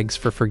and begs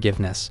for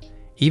forgiveness.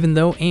 Even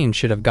though Ain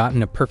should have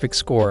gotten a perfect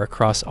score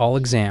across all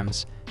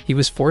exams, he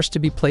was forced to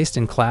be placed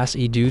in Class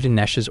E due to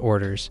Nesh's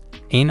orders.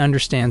 Ain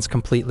understands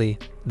completely,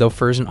 though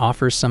Furzin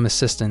offers some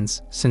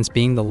assistance, since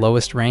being the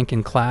lowest rank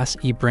in Class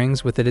E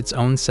brings with it its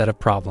own set of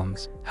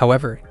problems.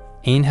 However,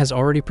 Ain has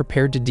already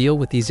prepared to deal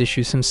with these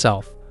issues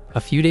himself.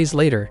 A few days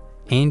later,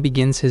 Ain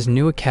begins his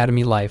new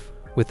academy life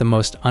with the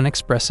most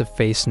unexpressive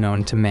face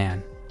known to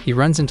man. He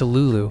runs into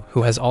Lulu,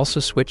 who has also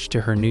switched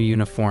to her new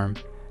uniform.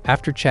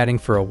 After chatting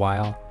for a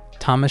while,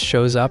 Thomas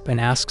shows up and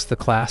asks the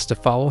class to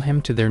follow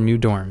him to their new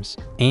dorms.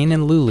 Ain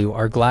and Lulu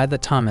are glad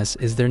that Thomas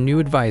is their new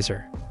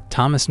advisor.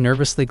 Thomas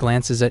nervously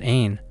glances at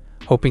Ain,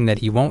 hoping that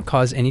he won't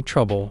cause any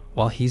trouble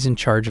while he's in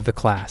charge of the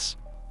class.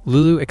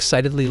 Lulu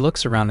excitedly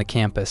looks around the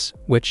campus,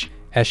 which,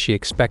 as she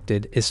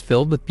expected, is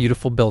filled with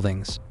beautiful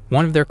buildings.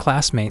 One of their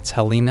classmates,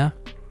 Helena,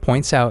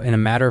 points out in a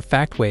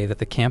matter-of-fact way that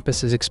the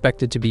campus is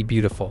expected to be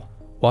beautiful.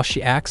 While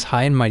she acts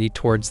high and mighty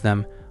towards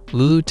them,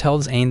 Lulu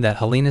tells Ain that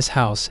Helena's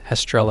house,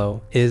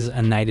 Hestrello, is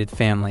a knighted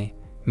family,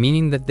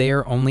 meaning that they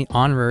are only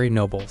honorary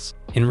nobles.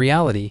 In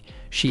reality,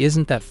 she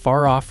isn't that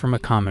far off from a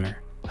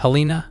commoner.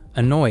 Helena,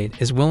 annoyed,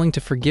 is willing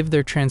to forgive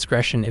their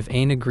transgression if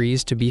Ain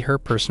agrees to be her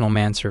personal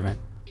manservant.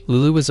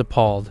 Lulu is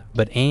appalled,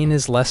 but Ain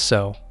is less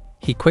so.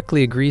 He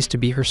quickly agrees to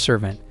be her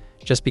servant,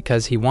 just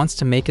because he wants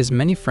to make as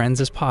many friends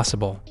as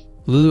possible.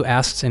 Lulu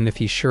asks him if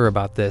he's sure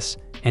about this,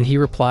 and he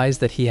replies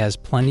that he has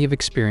plenty of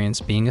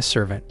experience being a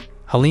servant.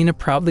 Helena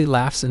proudly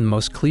laughs in the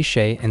most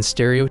cliché and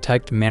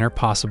stereotyped manner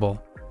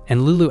possible,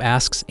 and Lulu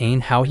asks Ain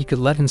how he could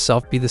let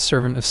himself be the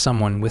servant of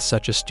someone with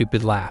such a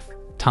stupid laugh.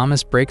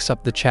 Thomas breaks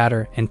up the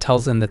chatter and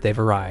tells them that they've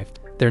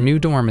arrived. Their new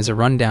dorm is a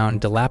rundown,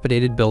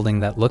 dilapidated building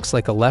that looks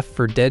like a Left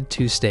 4 Dead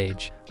 2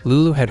 stage.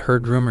 Lulu had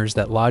heard rumors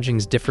that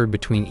lodgings differed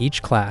between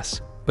each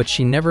class, but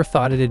she never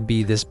thought it'd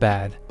be this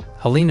bad.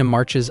 Helena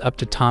marches up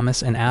to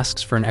Thomas and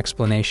asks for an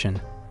explanation,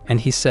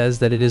 and he says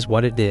that it is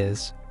what it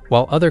is.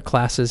 While other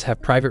classes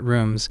have private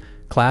rooms,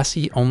 Class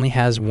E only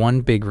has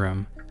one big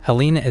room.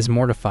 Helena is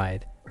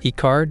mortified.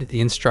 Icard,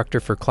 the instructor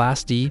for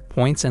Class D,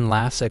 points and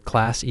laughs at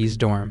Class E's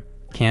dorm.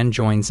 Can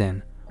joins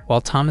in.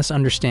 While Thomas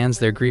understands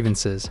their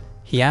grievances,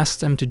 he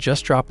asks them to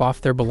just drop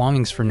off their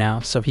belongings for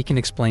now so he can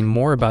explain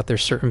more about their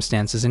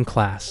circumstances in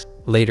class.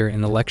 Later,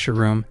 in the lecture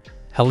room,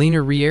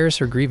 Helena re-airs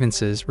her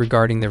grievances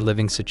regarding their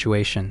living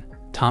situation.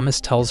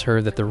 Thomas tells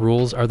her that the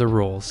rules are the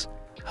rules.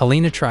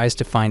 Helena tries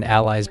to find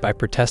allies by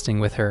protesting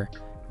with her,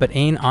 but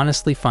Ain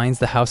honestly finds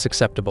the house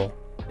acceptable.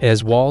 It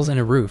has walls and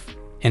a roof,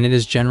 and it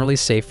is generally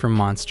safe from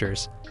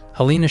monsters.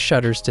 Helena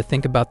shudders to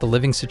think about the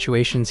living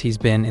situations he's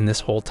been in this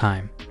whole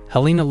time.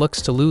 Helena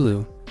looks to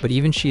Lulu, but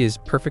even she is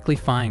perfectly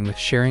fine with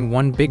sharing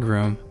one big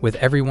room with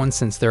everyone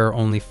since there are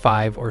only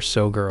 5 or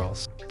so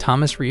girls.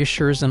 Thomas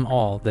reassures them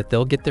all that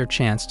they'll get their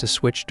chance to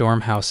switch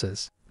dorm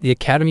houses. The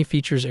academy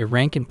features a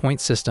rank and point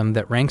system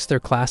that ranks their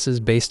classes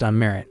based on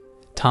merit.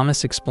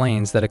 Thomas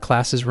explains that a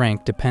class's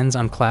rank depends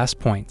on class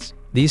points.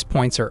 These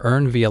points are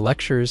earned via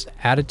lectures,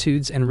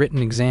 attitudes, and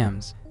written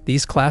exams.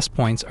 These class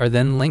points are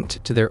then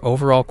linked to their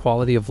overall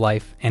quality of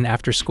life and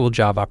after-school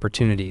job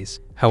opportunities.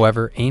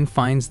 However, Ain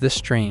finds this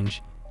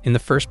strange. In the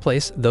first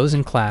place, those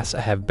in Class A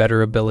have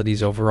better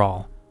abilities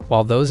overall,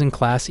 while those in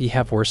Class E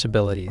have worse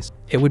abilities.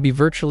 It would be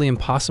virtually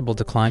impossible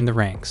to climb the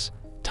ranks.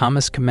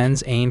 Thomas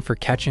commends Ain for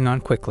catching on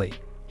quickly.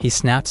 He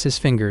snaps his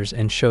fingers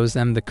and shows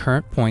them the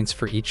current points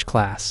for each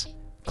class.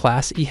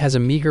 Class E has a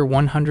meager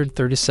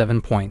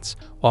 137 points,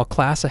 while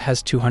Class A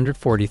has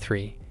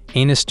 243.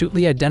 Ain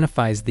astutely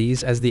identifies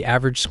these as the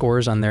average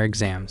scores on their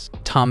exams.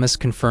 Thomas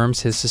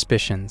confirms his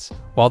suspicions.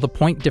 While the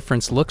point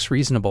difference looks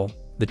reasonable,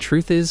 the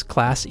truth is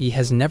Class E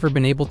has never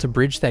been able to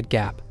bridge that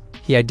gap.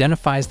 He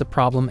identifies the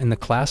problem in the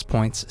class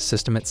points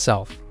system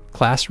itself.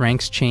 Class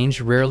ranks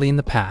changed rarely in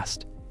the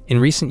past. In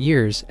recent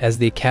years, as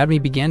the academy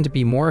began to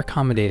be more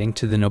accommodating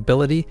to the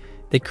nobility,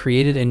 they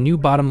created a new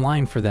bottom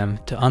line for them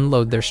to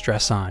unload their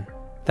stress on.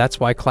 That's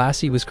why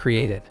Class E was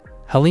created.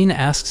 Helena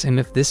asks him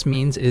if this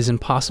means it is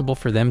impossible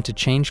for them to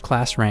change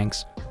class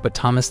ranks, but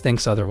Thomas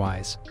thinks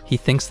otherwise. He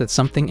thinks that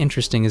something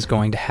interesting is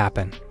going to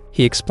happen.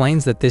 He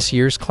explains that this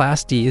year's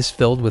Class D is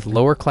filled with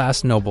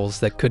lower-class nobles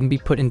that couldn't be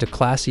put into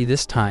Class E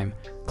this time.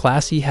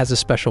 Class E has a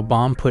special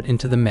bomb put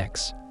into the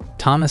mix.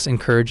 Thomas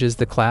encourages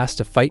the class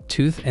to fight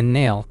tooth and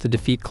nail to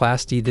defeat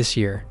Class D this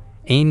year.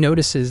 Ain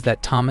notices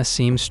that Thomas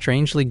seems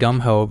strangely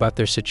gung-ho about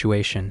their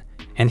situation,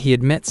 and he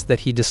admits that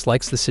he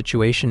dislikes the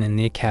situation in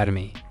the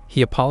academy.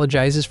 He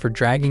apologizes for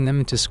dragging them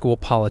into school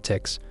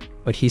politics,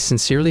 but he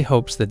sincerely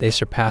hopes that they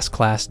surpass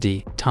Class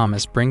D.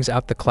 Thomas brings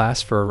out the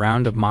class for a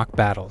round of mock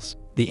battles.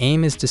 The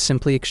aim is to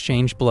simply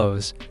exchange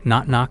blows,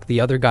 not knock the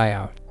other guy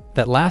out.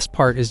 That last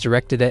part is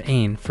directed at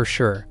Ain for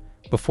sure.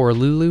 Before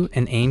Lulu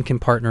and Ain can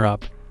partner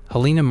up,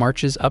 Helena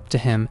marches up to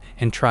him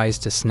and tries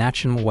to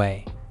snatch him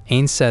away.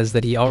 Ain says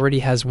that he already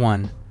has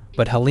one,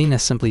 but Helena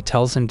simply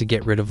tells him to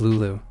get rid of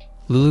Lulu.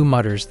 Lulu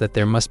mutters that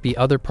there must be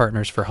other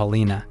partners for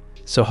Helena,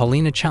 so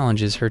Helena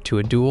challenges her to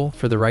a duel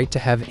for the right to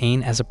have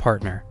Ain as a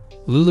partner.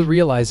 Lulu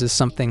realizes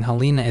something: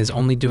 Helena is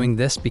only doing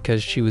this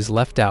because she was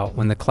left out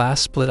when the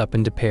class split up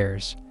into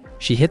pairs.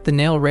 She hit the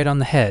nail right on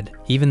the head,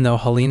 even though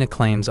Helena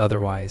claims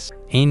otherwise.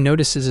 Ain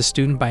notices a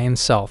student by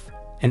himself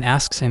and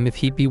asks him if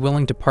he'd be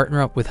willing to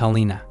partner up with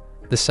Helena.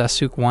 The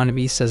Sasuke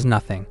wannabe says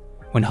nothing.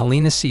 When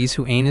Helena sees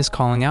who Ain is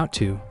calling out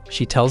to,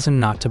 she tells him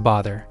not to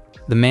bother.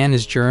 The man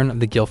is Jiren of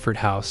the Guilford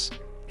house.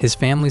 His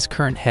family's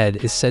current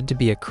head is said to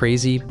be a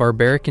crazy,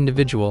 barbaric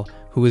individual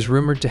who is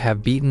rumored to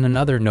have beaten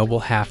another noble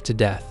half to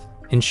death.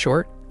 In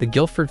short, the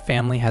Guilford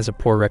family has a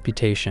poor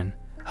reputation.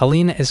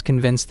 Helena is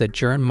convinced that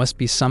Jiren must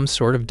be some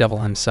sort of devil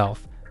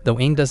himself, though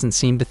Ain doesn't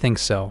seem to think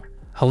so.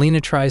 Helena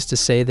tries to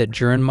say that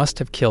Jiren must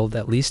have killed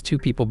at least 2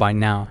 people by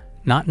now,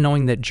 not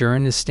knowing that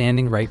Jiren is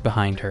standing right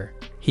behind her.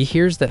 He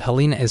hears that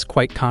Helena is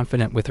quite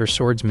confident with her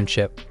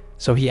swordsmanship,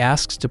 so he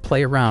asks to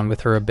play around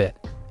with her a bit.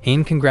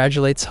 Ain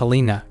congratulates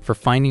Helena for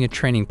finding a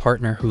training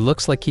partner who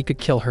looks like he could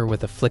kill her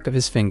with a flick of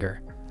his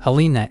finger.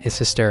 Helena is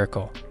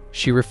hysterical.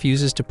 She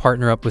refuses to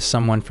partner up with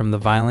someone from the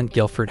violent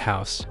Guilford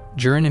house.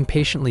 Jiren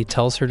impatiently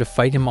tells her to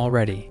fight him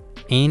already.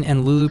 Ain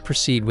and Lulu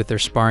proceed with their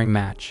sparring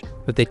match,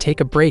 but they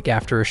take a break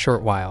after a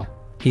short while.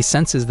 He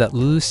senses that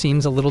Lulu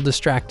seems a little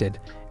distracted,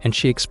 and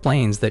she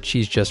explains that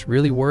she's just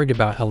really worried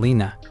about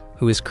Helena,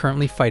 who is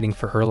currently fighting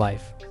for her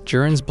life.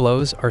 Jiren's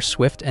blows are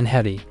swift and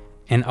heady,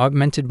 and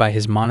augmented by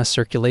his mana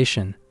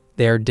circulation,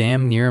 they are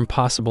damn near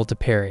impossible to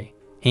parry.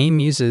 Ain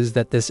muses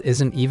that this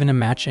isn't even a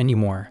match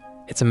anymore,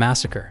 it's a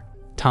massacre.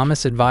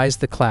 Thomas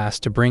advised the class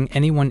to bring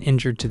anyone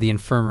injured to the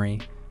infirmary,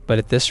 but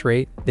at this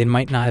rate, they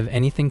might not have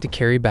anything to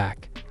carry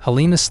back.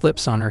 Helena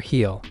slips on her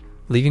heel,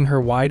 leaving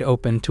her wide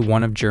open to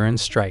one of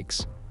Jiren's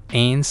strikes.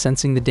 Ain,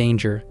 sensing the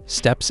danger,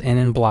 steps in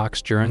and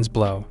blocks Jiren's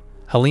blow.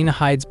 Helena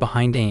hides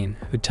behind Ain,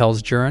 who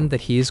tells Jiren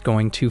that he is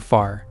going too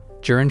far.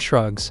 Jiren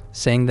shrugs,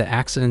 saying that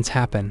accidents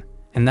happen,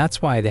 and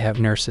that's why they have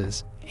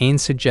nurses. Ain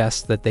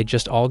suggests that they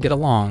just all get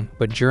along,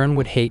 but Jiren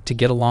would hate to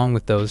get along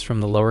with those from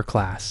the lower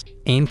class.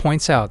 Ain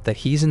points out that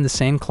he's in the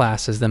same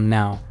class as them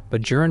now,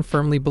 but Jiren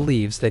firmly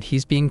believes that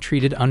he's being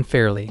treated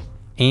unfairly.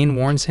 Ain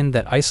warns him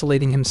that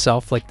isolating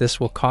himself like this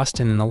will cost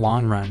him in the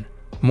long run.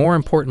 More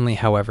importantly,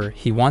 however,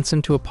 he wants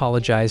him to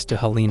apologize to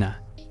Helena.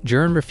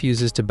 Jiren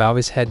refuses to bow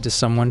his head to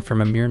someone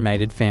from a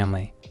mere-knighted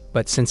family,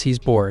 but since he's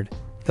bored,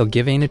 he'll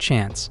give Ain a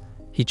chance.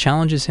 He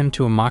challenges him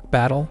to a mock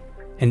battle,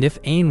 and if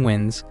Ain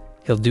wins,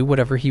 he'll do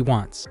whatever he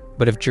wants.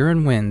 But if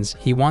Jiren wins,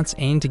 he wants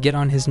Ain to get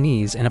on his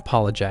knees and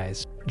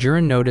apologize.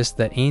 Jiren noticed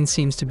that Ain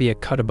seems to be a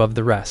cut above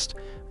the rest,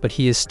 but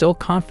he is still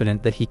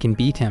confident that he can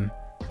beat him.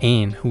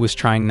 Ain, who was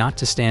trying not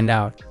to stand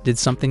out, did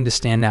something to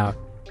stand out,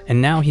 and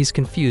now he's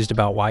confused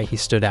about why he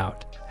stood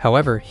out.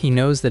 However, he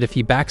knows that if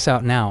he backs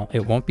out now,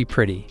 it won't be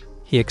pretty.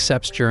 He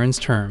accepts Jiren's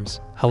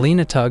terms.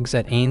 Helena tugs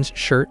at Ain's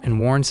shirt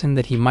and warns him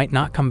that he might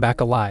not come back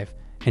alive,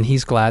 and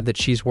he's glad that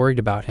she's worried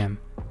about him.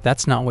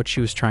 That's not what she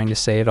was trying to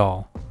say at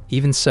all.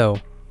 Even so,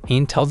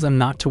 Ain tells them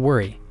not to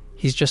worry.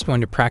 He's just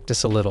going to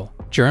practice a little.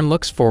 Jiren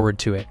looks forward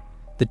to it.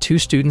 The 2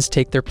 students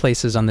take their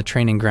places on the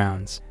training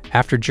grounds.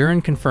 After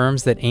Jiren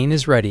confirms that Ain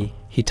is ready,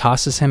 he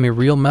tosses him a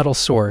real metal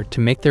sword to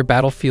make their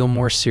battle feel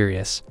more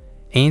serious.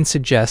 Ain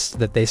suggests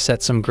that they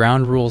set some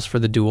ground rules for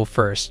the duel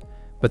first,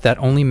 but that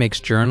only makes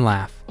Jiren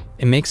laugh.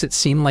 It makes it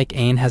seem like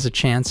Ain has a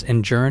chance,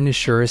 and Jiren is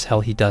sure as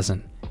hell he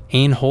doesn't.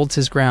 Ain holds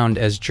his ground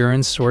as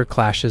Jiren's sword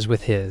clashes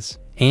with his.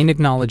 Ain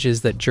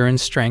acknowledges that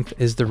Jiren's strength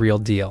is the real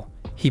deal.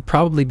 He'd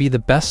probably be the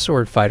best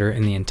sword fighter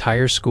in the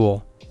entire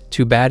school.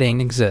 Too bad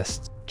Ain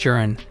exists.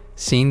 Jiren,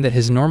 seeing that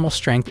his normal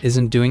strength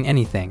isn't doing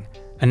anything,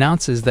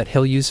 announces that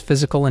he'll use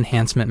physical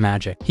enhancement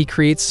magic. He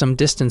creates some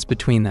distance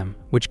between them,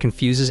 which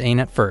confuses Ain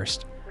at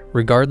first.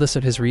 Regardless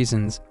of his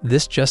reasons,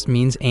 this just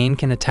means Ain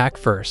can attack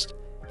first.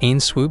 Ain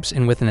swoops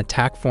in with an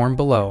attack form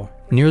below,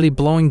 nearly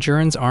blowing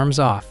Jiren's arms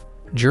off.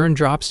 Jiren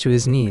drops to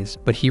his knees,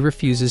 but he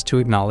refuses to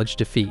acknowledge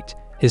defeat.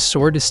 His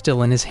sword is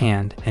still in his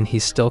hand, and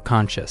he's still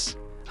conscious.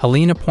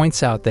 Helena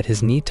points out that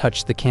his knee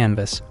touched the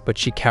canvas, but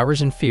she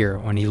cowers in fear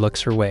when he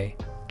looks her way.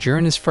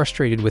 Jiren is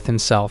frustrated with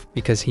himself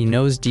because he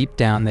knows deep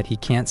down that he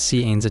can't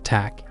see Ain's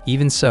attack.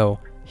 Even so,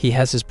 he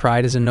has his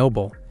pride as a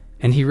noble,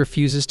 and he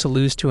refuses to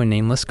lose to a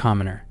nameless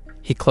commoner.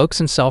 He cloaks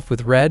himself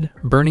with red,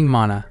 burning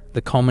mana,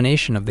 the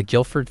culmination of the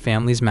Guilford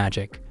family's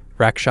magic.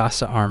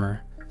 Rakshasa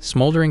armor.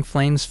 Smoldering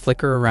flames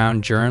flicker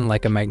around Jiren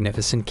like a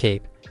magnificent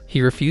cape.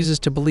 He refuses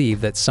to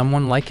believe that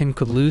someone like him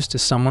could lose to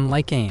someone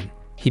like Ain.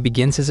 He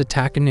begins his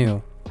attack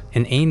anew,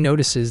 and Ain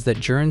notices that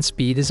Jiren's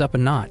speed is up a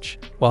notch,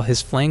 while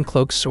his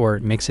flame-cloaked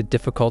sword makes it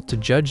difficult to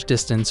judge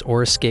distance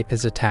or escape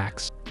his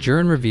attacks.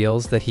 Jiren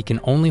reveals that he can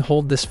only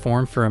hold this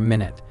form for a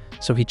minute,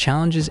 so he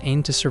challenges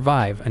Ain to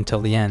survive until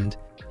the end.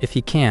 If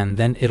he can,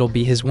 then it'll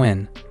be his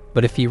win,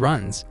 but if he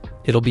runs,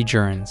 it'll be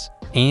Jiren's.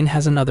 Ain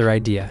has another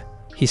idea.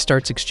 He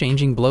starts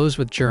exchanging blows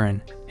with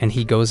Jiren, and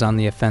he goes on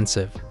the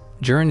offensive.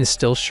 Jiren is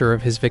still sure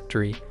of his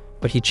victory,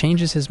 but he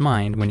changes his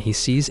mind when he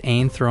sees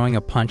Ain throwing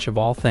a punch of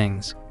all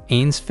things.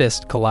 Ain's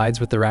fist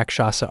collides with the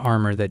Rakshasa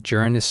armor that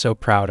Jiren is so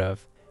proud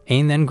of.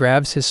 Ain then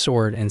grabs his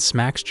sword and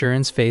smacks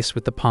Jiren's face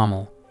with the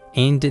pommel.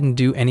 Ain didn't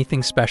do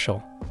anything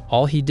special.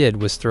 All he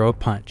did was throw a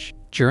punch.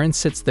 Jiren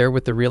sits there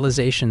with the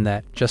realization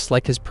that, just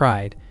like his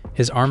pride,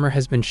 his armor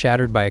has been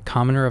shattered by a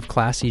commoner of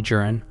Class E.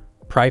 Jiren,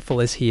 prideful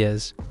as he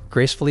is,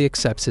 gracefully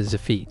accepts his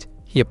defeat.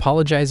 He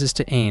apologizes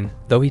to Ain,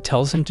 though he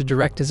tells him to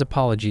direct his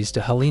apologies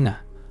to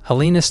Helena.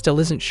 Helena still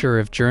isn't sure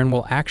if Jiren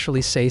will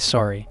actually say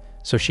sorry,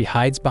 so she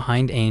hides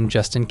behind Ain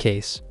just in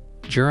case.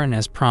 Jiren,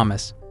 as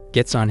promised,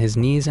 gets on his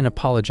knees and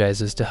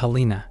apologizes to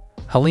Helena.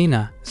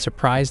 Helena,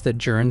 surprised that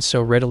Jiren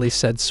so readily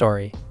said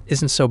sorry,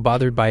 isn't so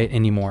bothered by it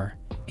anymore.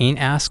 Ain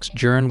asks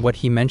Jiren what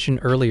he mentioned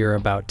earlier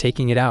about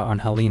taking it out on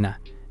Helena,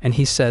 and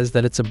he says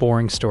that it's a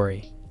boring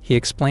story. He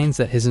explains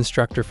that his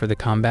instructor for the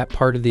combat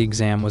part of the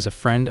exam was a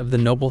friend of the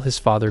noble his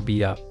father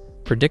beat up.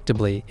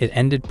 Predictably, it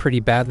ended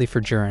pretty badly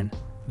for Jiren.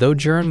 Though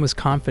Jiren was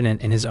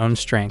confident in his own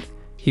strength,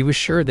 he was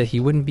sure that he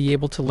wouldn't be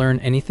able to learn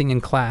anything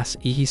in Class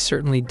E. He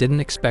certainly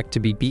didn't expect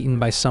to be beaten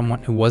by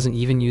someone who wasn't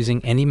even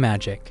using any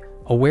magic.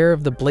 Aware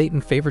of the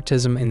blatant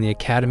favoritism in the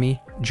academy,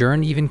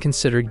 Jiren even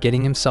considered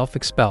getting himself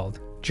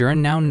expelled. Jiren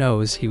now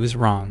knows he was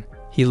wrong.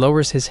 He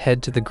lowers his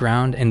head to the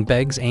ground and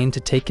begs Ain to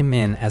take him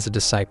in as a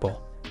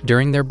disciple.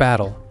 During their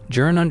battle,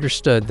 Jiren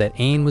understood that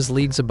Ain was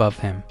leagues above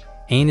him.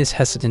 Ain is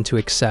hesitant to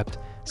accept,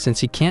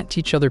 since he can't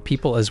teach other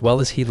people as well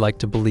as he'd like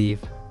to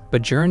believe.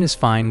 But Jiren is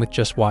fine with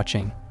just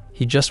watching.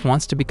 He just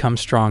wants to become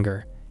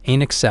stronger.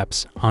 Ain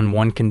accepts, on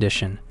one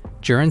condition.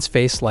 Jiren's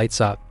face lights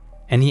up,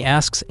 and he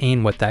asks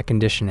Ain what that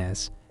condition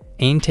is.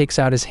 Ain takes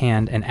out his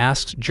hand and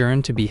asks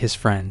Jiren to be his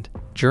friend.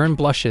 Jiren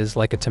blushes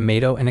like a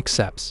tomato and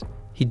accepts.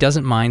 He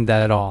doesn't mind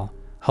that at all.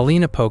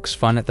 Helena pokes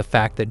fun at the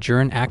fact that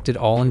Jiren acted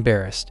all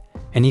embarrassed,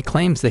 and he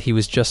claims that he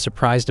was just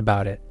surprised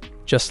about it.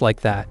 Just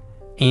like that,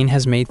 Ain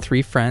has made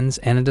 3 friends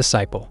and a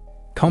disciple.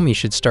 Komi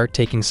should start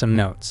taking some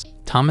notes.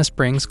 Thomas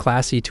brings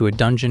Class E to a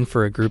dungeon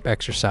for a group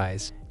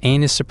exercise.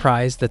 Ain is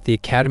surprised that the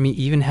academy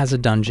even has a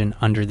dungeon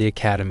under the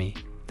academy.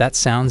 That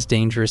sounds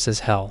dangerous as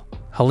hell.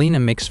 Helena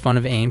makes fun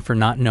of Ain for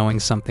not knowing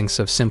something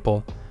so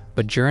simple,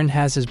 but Jiren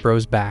has his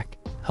bros back.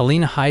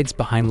 Helena hides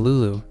behind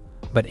Lulu,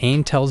 but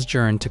Ain tells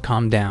Jiren to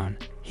calm down.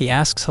 He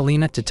asks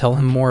Helena to tell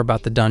him more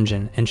about the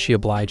dungeon, and she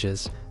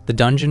obliges. The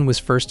dungeon was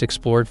first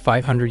explored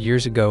 500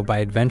 years ago by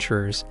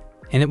adventurers,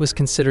 and it was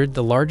considered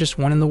the largest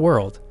one in the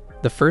world.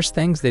 The first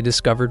things they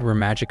discovered were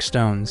magic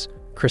stones,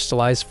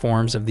 crystallized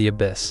forms of the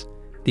abyss.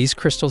 These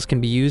crystals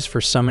can be used for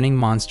summoning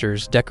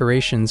monsters,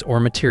 decorations, or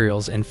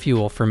materials and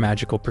fuel for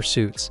magical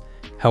pursuits.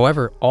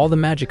 However, all the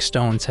magic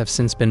stones have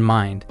since been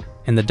mined,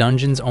 and the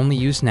dungeon's only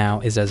use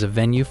now is as a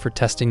venue for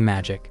testing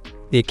magic.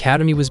 The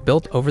academy was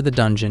built over the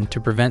dungeon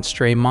to prevent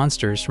stray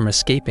monsters from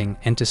escaping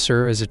and to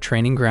serve as a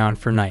training ground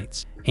for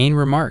knights. Ain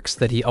remarks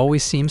that he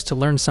always seems to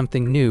learn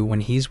something new when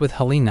he's with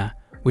Helena,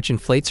 which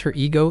inflates her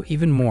ego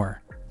even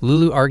more.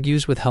 Lulu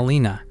argues with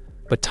Helena,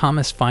 but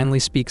Thomas finally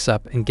speaks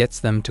up and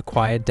gets them to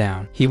quiet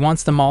down. He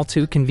wants them all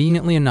to,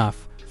 conveniently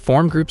enough,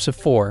 form groups of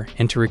 4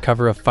 and to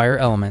recover a fire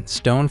element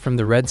stone from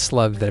the red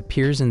slug that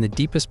appears in the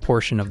deepest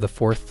portion of the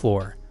 4th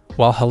floor.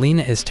 While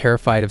Helena is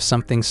terrified of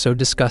something so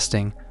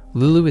disgusting,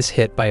 Lulu is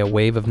hit by a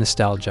wave of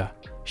nostalgia.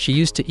 She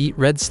used to eat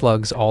red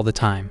slugs all the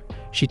time.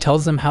 She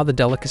tells them how the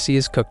delicacy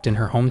is cooked in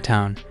her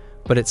hometown,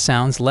 but it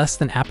sounds less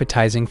than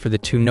appetizing for the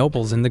 2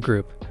 nobles in the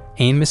group.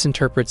 Ain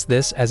misinterprets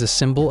this as a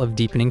symbol of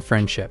deepening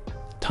friendship.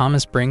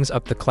 Thomas brings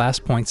up the class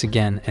points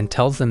again and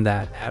tells them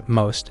that, at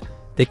most,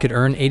 they could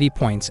earn 80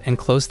 points and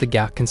close the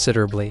gap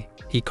considerably.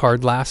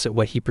 Icard laughs at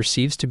what he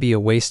perceives to be a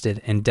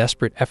wasted and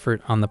desperate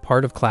effort on the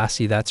part of Class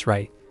E. That's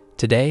right.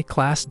 Today,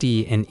 Class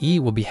D and E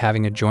will be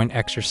having a joint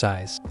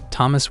exercise.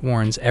 Thomas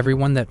warns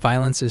everyone that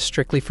violence is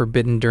strictly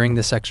forbidden during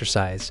this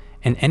exercise,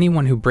 and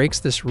anyone who breaks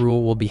this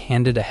rule will be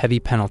handed a heavy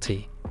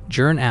penalty.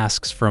 Jiren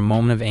asks for a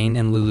moment of Ain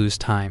and Lulu's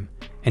time,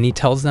 and he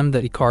tells them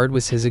that Icard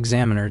was his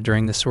examiner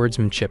during the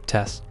swordsmanship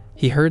test.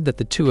 He heard that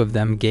the 2 of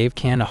them gave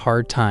Cand a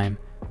hard time,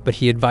 but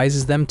he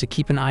advises them to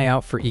keep an eye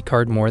out for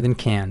Icard more than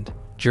Cand.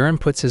 Jiren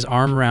puts his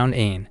arm around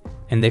Ain,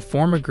 and they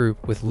form a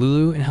group with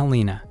Lulu and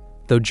Helena.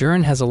 Though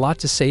Jiren has a lot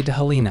to say to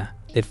Helena,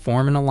 they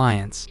form an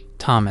alliance.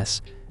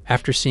 Thomas,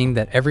 after seeing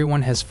that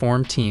everyone has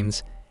formed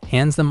teams,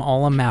 hands them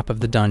all a map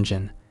of the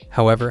dungeon.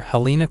 However,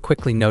 Helena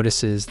quickly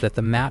notices that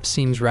the map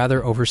seems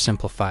rather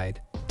oversimplified.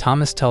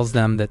 Thomas tells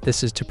them that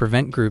this is to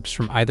prevent groups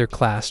from either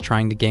class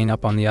trying to gang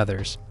up on the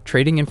others.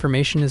 Trading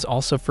information is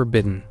also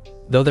forbidden.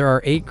 Though there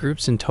are 8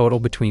 groups in total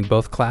between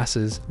both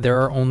classes, there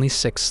are only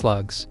 6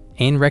 slugs.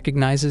 Ain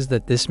recognizes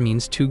that this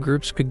means 2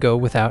 groups could go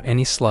without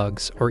any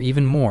slugs, or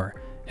even more,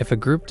 if a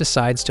group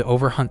decides to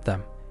overhunt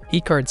them.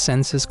 Icard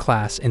sends his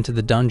class into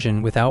the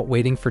dungeon without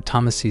waiting for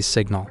Thomas's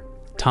signal.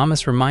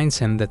 Thomas reminds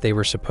him that they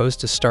were supposed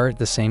to start at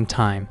the same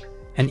time,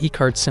 and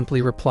Icard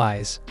simply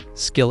replies,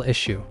 "Skill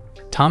issue."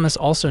 Thomas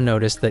also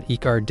noticed that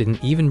Icard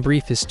didn't even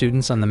brief his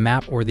students on the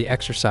map or the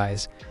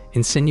exercise,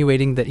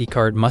 insinuating that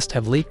Icard must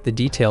have leaked the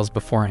details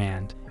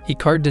beforehand.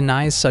 Icard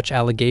denies such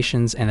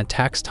allegations and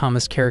attacks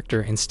Thomas'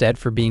 character instead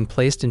for being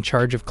placed in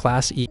charge of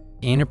Class E.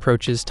 Ain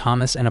approaches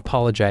Thomas and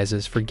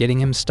apologizes for getting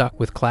him stuck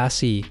with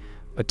Class E,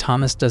 but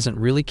Thomas doesn't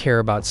really care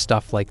about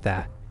stuff like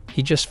that.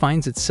 He just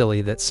finds it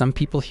silly that some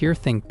people here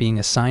think being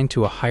assigned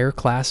to a higher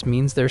class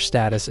means their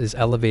status is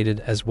elevated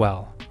as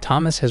well.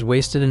 Thomas has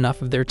wasted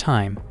enough of their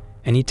time,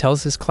 and he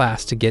tells his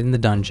class to get in the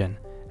dungeon.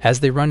 As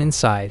they run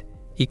inside,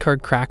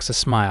 Icard cracks a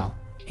smile.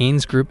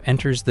 Ain's group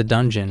enters the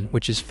dungeon,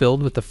 which is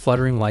filled with the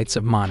fluttering lights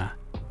of mana.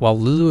 While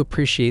Lulu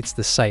appreciates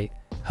the sight,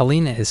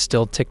 Helena is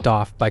still ticked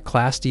off by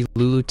Class D.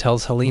 Lulu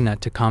tells Helena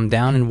to calm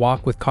down and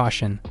walk with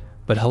caution,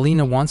 but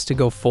Helena wants to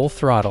go full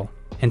throttle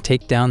and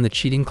take down the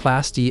cheating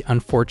Class D.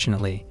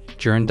 Unfortunately,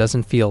 Jiren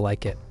doesn't feel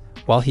like it.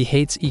 While he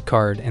hates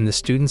Icard and the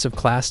students of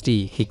Class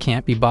D, he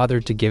can't be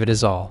bothered to give it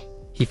his all.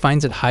 He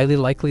finds it highly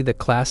likely that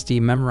Class D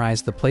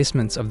memorized the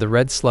placements of the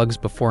red slugs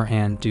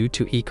beforehand due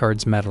to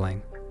Icard's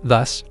meddling.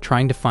 Thus,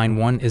 trying to find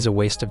one is a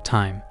waste of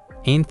time.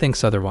 Ain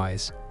thinks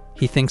otherwise.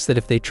 He thinks that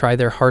if they try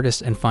their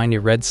hardest and find a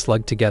red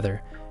slug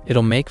together,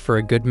 it'll make for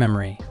a good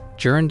memory.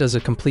 Jiren does a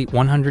complete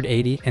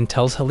 180 and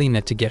tells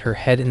Helena to get her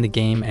head in the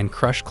game and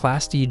crush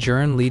Class D.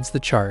 Jiren leads the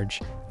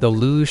charge, though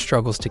Lulu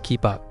struggles to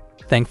keep up.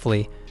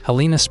 Thankfully,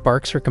 Helena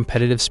sparks her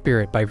competitive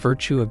spirit by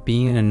virtue of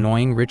being an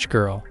annoying rich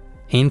girl.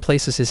 Ain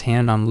places his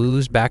hand on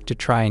Lulu's back to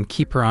try and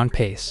keep her on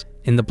pace.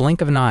 In the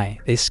blink of an eye,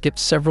 they skip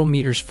several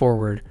meters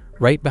forward,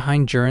 right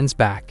behind Jiren's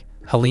back.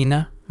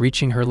 Helena,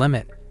 reaching her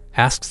limit,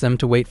 asks them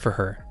to wait for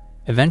her.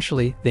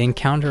 Eventually, they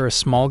encounter a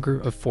small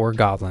group of 4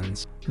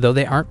 goblins. Though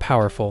they aren't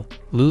powerful,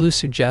 Lulu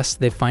suggests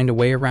they find a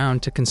way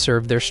around to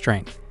conserve their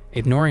strength.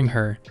 Ignoring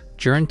her,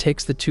 Jiren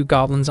takes the 2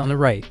 goblins on the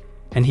right,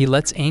 and he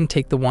lets Ain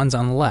take the ones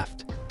on the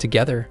left.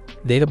 Together,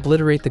 they'd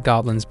obliterate the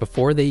goblins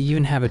before they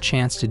even have a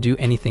chance to do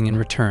anything in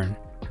return.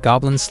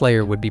 Goblin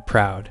Slayer would be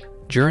proud.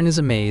 Jiren is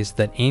amazed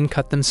that Ain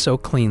cut them so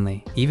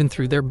cleanly, even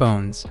through their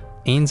bones.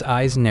 Ain's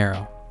eyes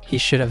narrow. He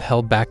should have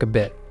held back a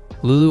bit.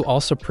 Lulu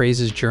also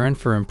praises Jiren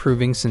for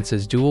improving since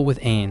his duel with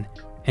Ain,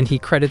 and he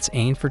credits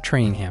Ain for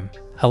training him.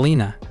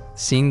 Helena,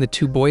 seeing the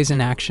 2 boys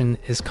in action,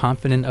 is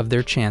confident of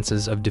their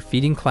chances of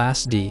defeating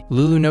Class D.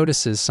 Lulu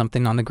notices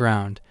something on the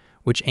ground,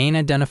 which Ain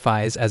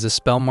identifies as a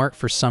spell mark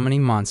for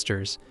summoning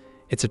monsters.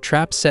 It's a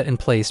trap set in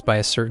place by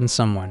a certain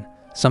someone.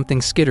 Something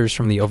skitters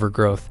from the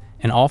overgrowth,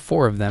 and all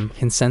 4 of them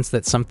can sense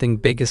that something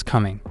big is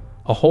coming.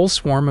 A whole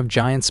swarm of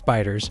giant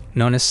spiders,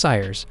 known as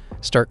sires,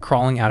 start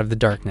crawling out of the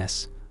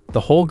darkness. The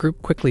whole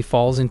group quickly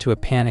falls into a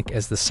panic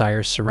as the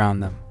sires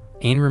surround them.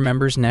 Ain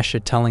remembers Nesha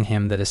telling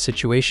him that a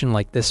situation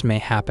like this may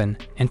happen,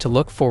 and to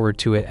look forward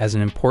to it as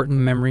an important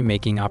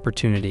memory-making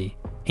opportunity.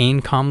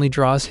 Ain calmly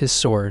draws his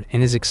sword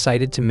and is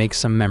excited to make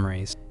some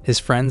memories. His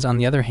friends, on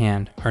the other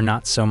hand, are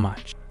not so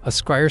much. A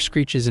squire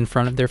screeches in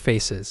front of their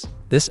faces.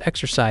 This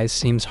exercise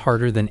seems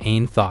harder than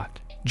Ain thought.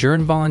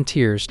 Jiren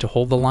volunteers to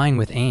hold the line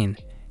with Ain,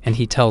 and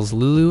he tells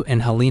Lulu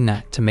and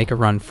Helena to make a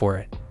run for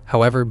it.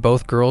 However,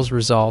 both girls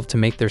resolve to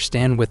make their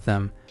stand with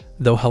them,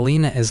 though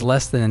Helena is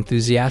less than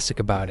enthusiastic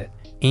about it.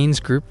 Ain's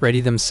group ready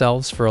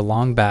themselves for a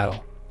long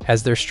battle.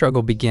 As their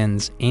struggle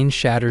begins, Ain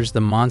shatters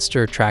the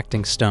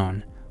monster-attracting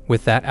stone.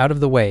 With that out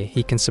of the way,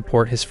 he can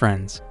support his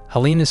friends.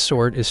 Helena's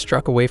sword is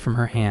struck away from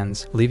her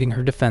hands, leaving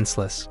her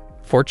defenseless.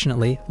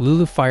 Fortunately,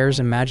 Lulu fires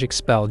a magic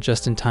spell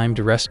just in time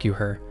to rescue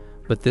her,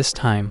 but this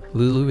time,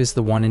 Lulu is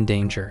the one in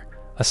danger.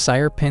 A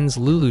sire pins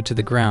Lulu to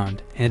the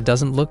ground, and it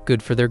doesn't look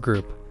good for their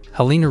group.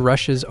 Helena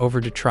rushes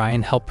over to try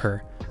and help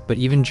her, but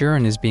even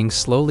Jiren is being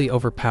slowly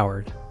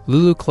overpowered.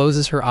 Lulu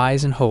closes her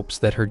eyes and hopes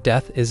that her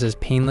death is as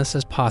painless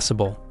as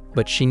possible,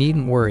 but she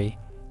needn't worry.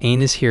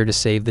 Ain is here to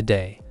save the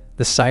day.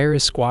 The sire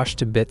is squashed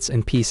to bits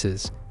and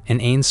pieces, and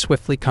Ain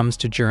swiftly comes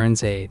to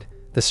Jiren's aid.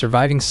 The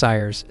surviving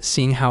sires,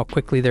 seeing how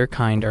quickly their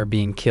kind are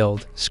being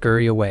killed,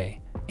 scurry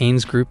away.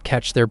 Ain's group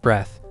catch their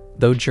breath,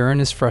 though Jiren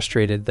is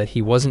frustrated that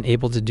he wasn't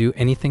able to do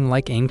anything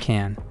like Ain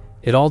can.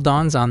 It all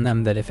dawns on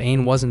them that if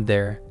Ain wasn't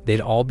there, they'd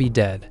all be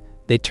dead.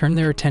 They turn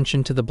their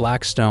attention to the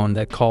black stone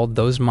that called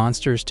those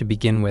monsters to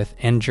begin with,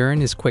 and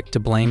Jiren is quick to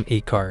blame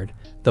Icard,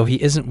 though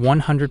he isn't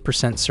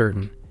 100%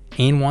 certain.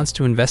 Ain wants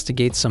to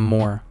investigate some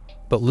more,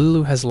 but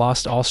Lulu has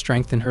lost all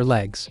strength in her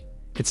legs.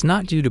 It's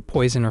not due to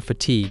poison or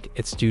fatigue,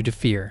 it's due to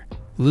fear.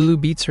 Lulu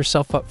beats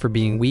herself up for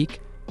being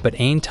weak, but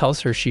Ain tells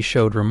her she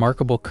showed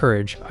remarkable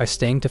courage by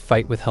staying to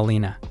fight with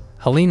Helena.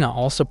 Helena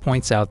also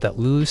points out that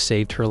Lulu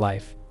saved her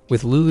life.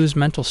 With Lulu's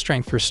mental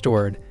strength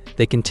restored,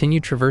 they continue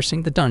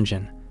traversing the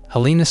dungeon.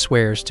 Helena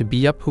swears to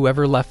beat up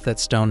whoever left that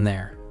stone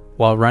there.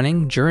 While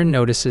running, Jiren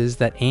notices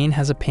that Ain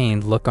has a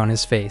pained look on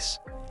his face.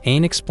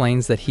 Ain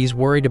explains that he's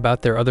worried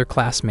about their other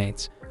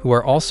classmates, who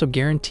are also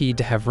guaranteed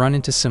to have run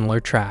into similar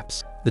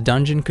traps. The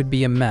dungeon could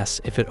be a mess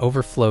if it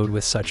overflowed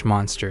with such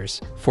monsters.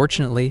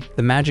 Fortunately,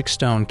 the magic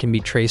stone can be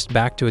traced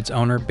back to its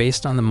owner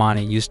based on the mana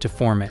used to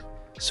form it,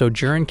 so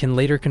Jiren can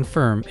later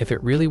confirm if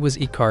it really was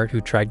Icard who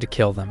tried to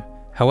kill them.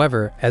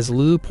 However, as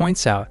Lulu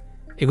points out,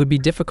 it would be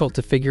difficult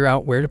to figure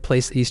out where to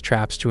place these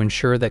traps to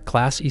ensure that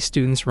Class E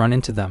students run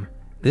into them.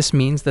 This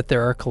means that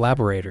there are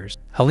collaborators.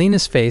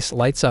 Helena's face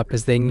lights up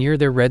as they near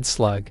their red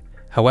slug.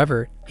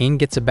 However, Ain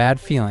gets a bad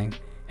feeling,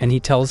 and he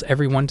tells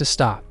everyone to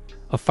stop.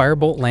 A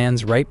firebolt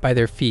lands right by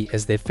their feet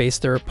as they face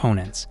their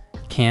opponents,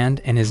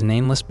 Kand and his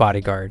nameless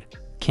bodyguard.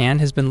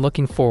 Kand has been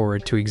looking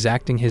forward to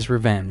exacting his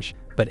revenge,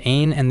 but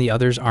Ain and the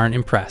others aren't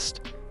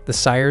impressed. The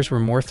sires were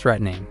more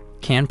threatening.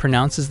 Can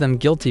pronounces them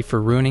guilty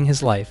for ruining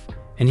his life,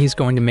 and he's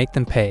going to make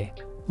them pay.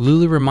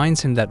 Lulu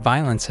reminds him that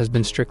violence has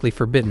been strictly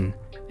forbidden,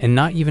 and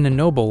not even a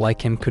noble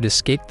like him could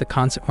escape the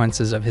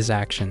consequences of his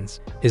actions.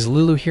 Is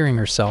Lulu hearing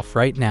herself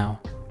right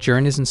now?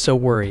 Jiren isn't so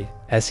worried,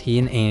 as he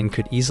and Ain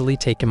could easily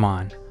take him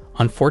on.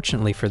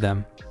 Unfortunately for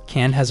them,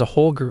 Can has a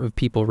whole group of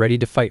people ready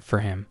to fight for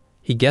him.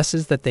 He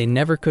guesses that they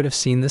never could have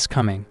seen this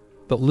coming,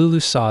 but Lulu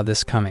saw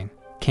this coming.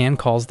 Can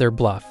calls their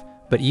bluff,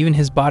 but even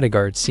his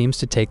bodyguard seems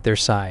to take their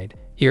side.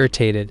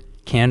 Irritated,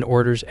 Can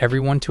orders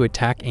everyone to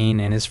attack Ain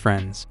and his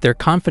friends. They're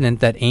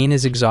confident that Ain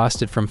is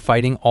exhausted from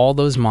fighting all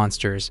those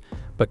monsters,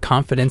 but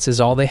confidence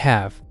is all they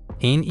have.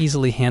 Ain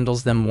easily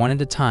handles them one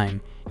at a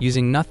time,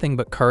 using nothing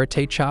but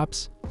karate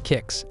chops,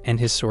 kicks, and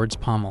his sword's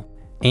pommel.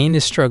 Ain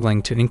is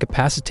struggling to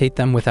incapacitate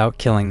them without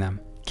killing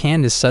them.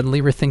 Can is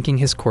suddenly rethinking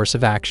his course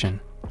of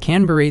action.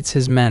 Can berates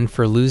his men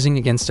for losing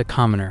against a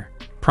commoner,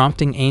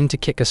 prompting Ain to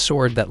kick a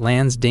sword that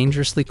lands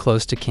dangerously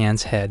close to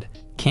Can's head.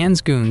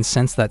 Can's goons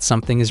sense that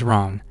something is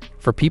wrong.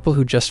 For people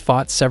who just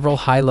fought several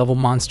high-level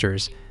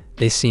monsters,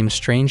 they seem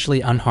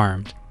strangely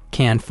unharmed.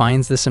 Can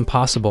finds this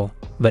impossible,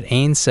 but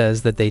Ain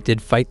says that they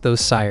did fight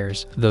those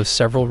sires, though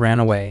several ran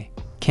away.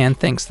 Can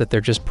thinks that they're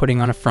just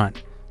putting on a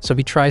front, so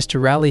he tries to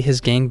rally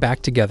his gang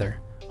back together.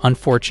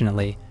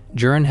 Unfortunately,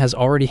 Jiren has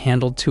already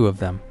handled 2 of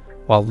them,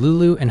 while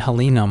Lulu and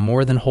Helena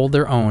more than hold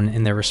their own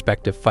in their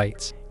respective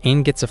fights.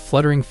 Ain gets a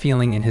fluttering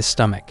feeling in his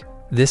stomach.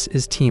 This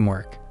is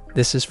teamwork.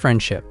 This is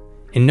friendship.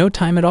 In no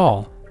time at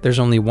all, there's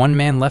only one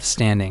man left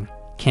standing,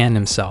 Can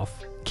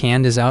himself.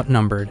 Can is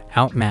outnumbered,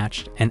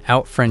 outmatched, and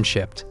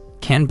out-friendshipped.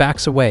 Can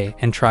backs away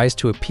and tries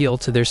to appeal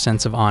to their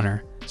sense of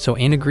honor, so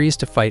Ain agrees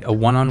to fight a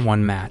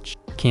one-on-one match.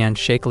 Can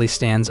shakily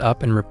stands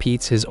up and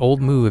repeats his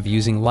old move of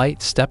using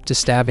light step to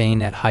stab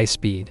Ain at high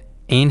speed.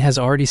 Ain has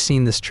already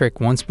seen this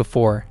trick once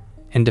before,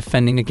 and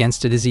defending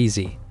against it is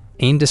easy.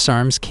 Ain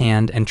disarms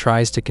Can and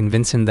tries to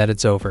convince him that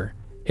it's over.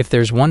 If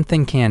there's one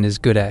thing Can is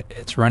good at,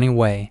 it's running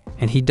away,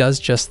 and he does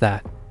just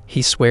that.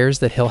 He swears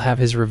that he'll have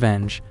his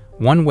revenge,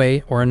 one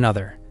way or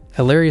another.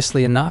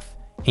 Hilariously enough,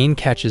 Ain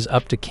catches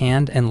up to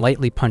Can and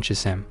lightly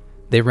punches him.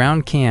 They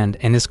round Can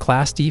and his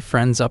Class D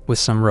friends up with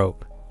some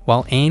rope.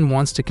 While Ain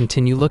wants to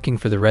continue looking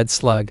for the red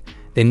slug,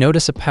 they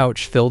notice a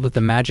pouch filled with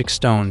the magic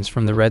stones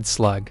from the red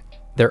slug.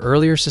 Their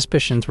earlier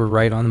suspicions were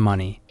right on the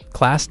money.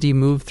 Class D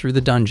moved through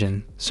the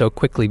dungeon so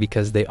quickly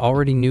because they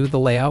already knew the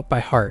layout by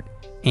heart.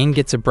 Ain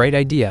gets a bright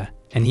idea,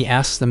 and he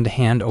asks them to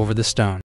hand over the stone.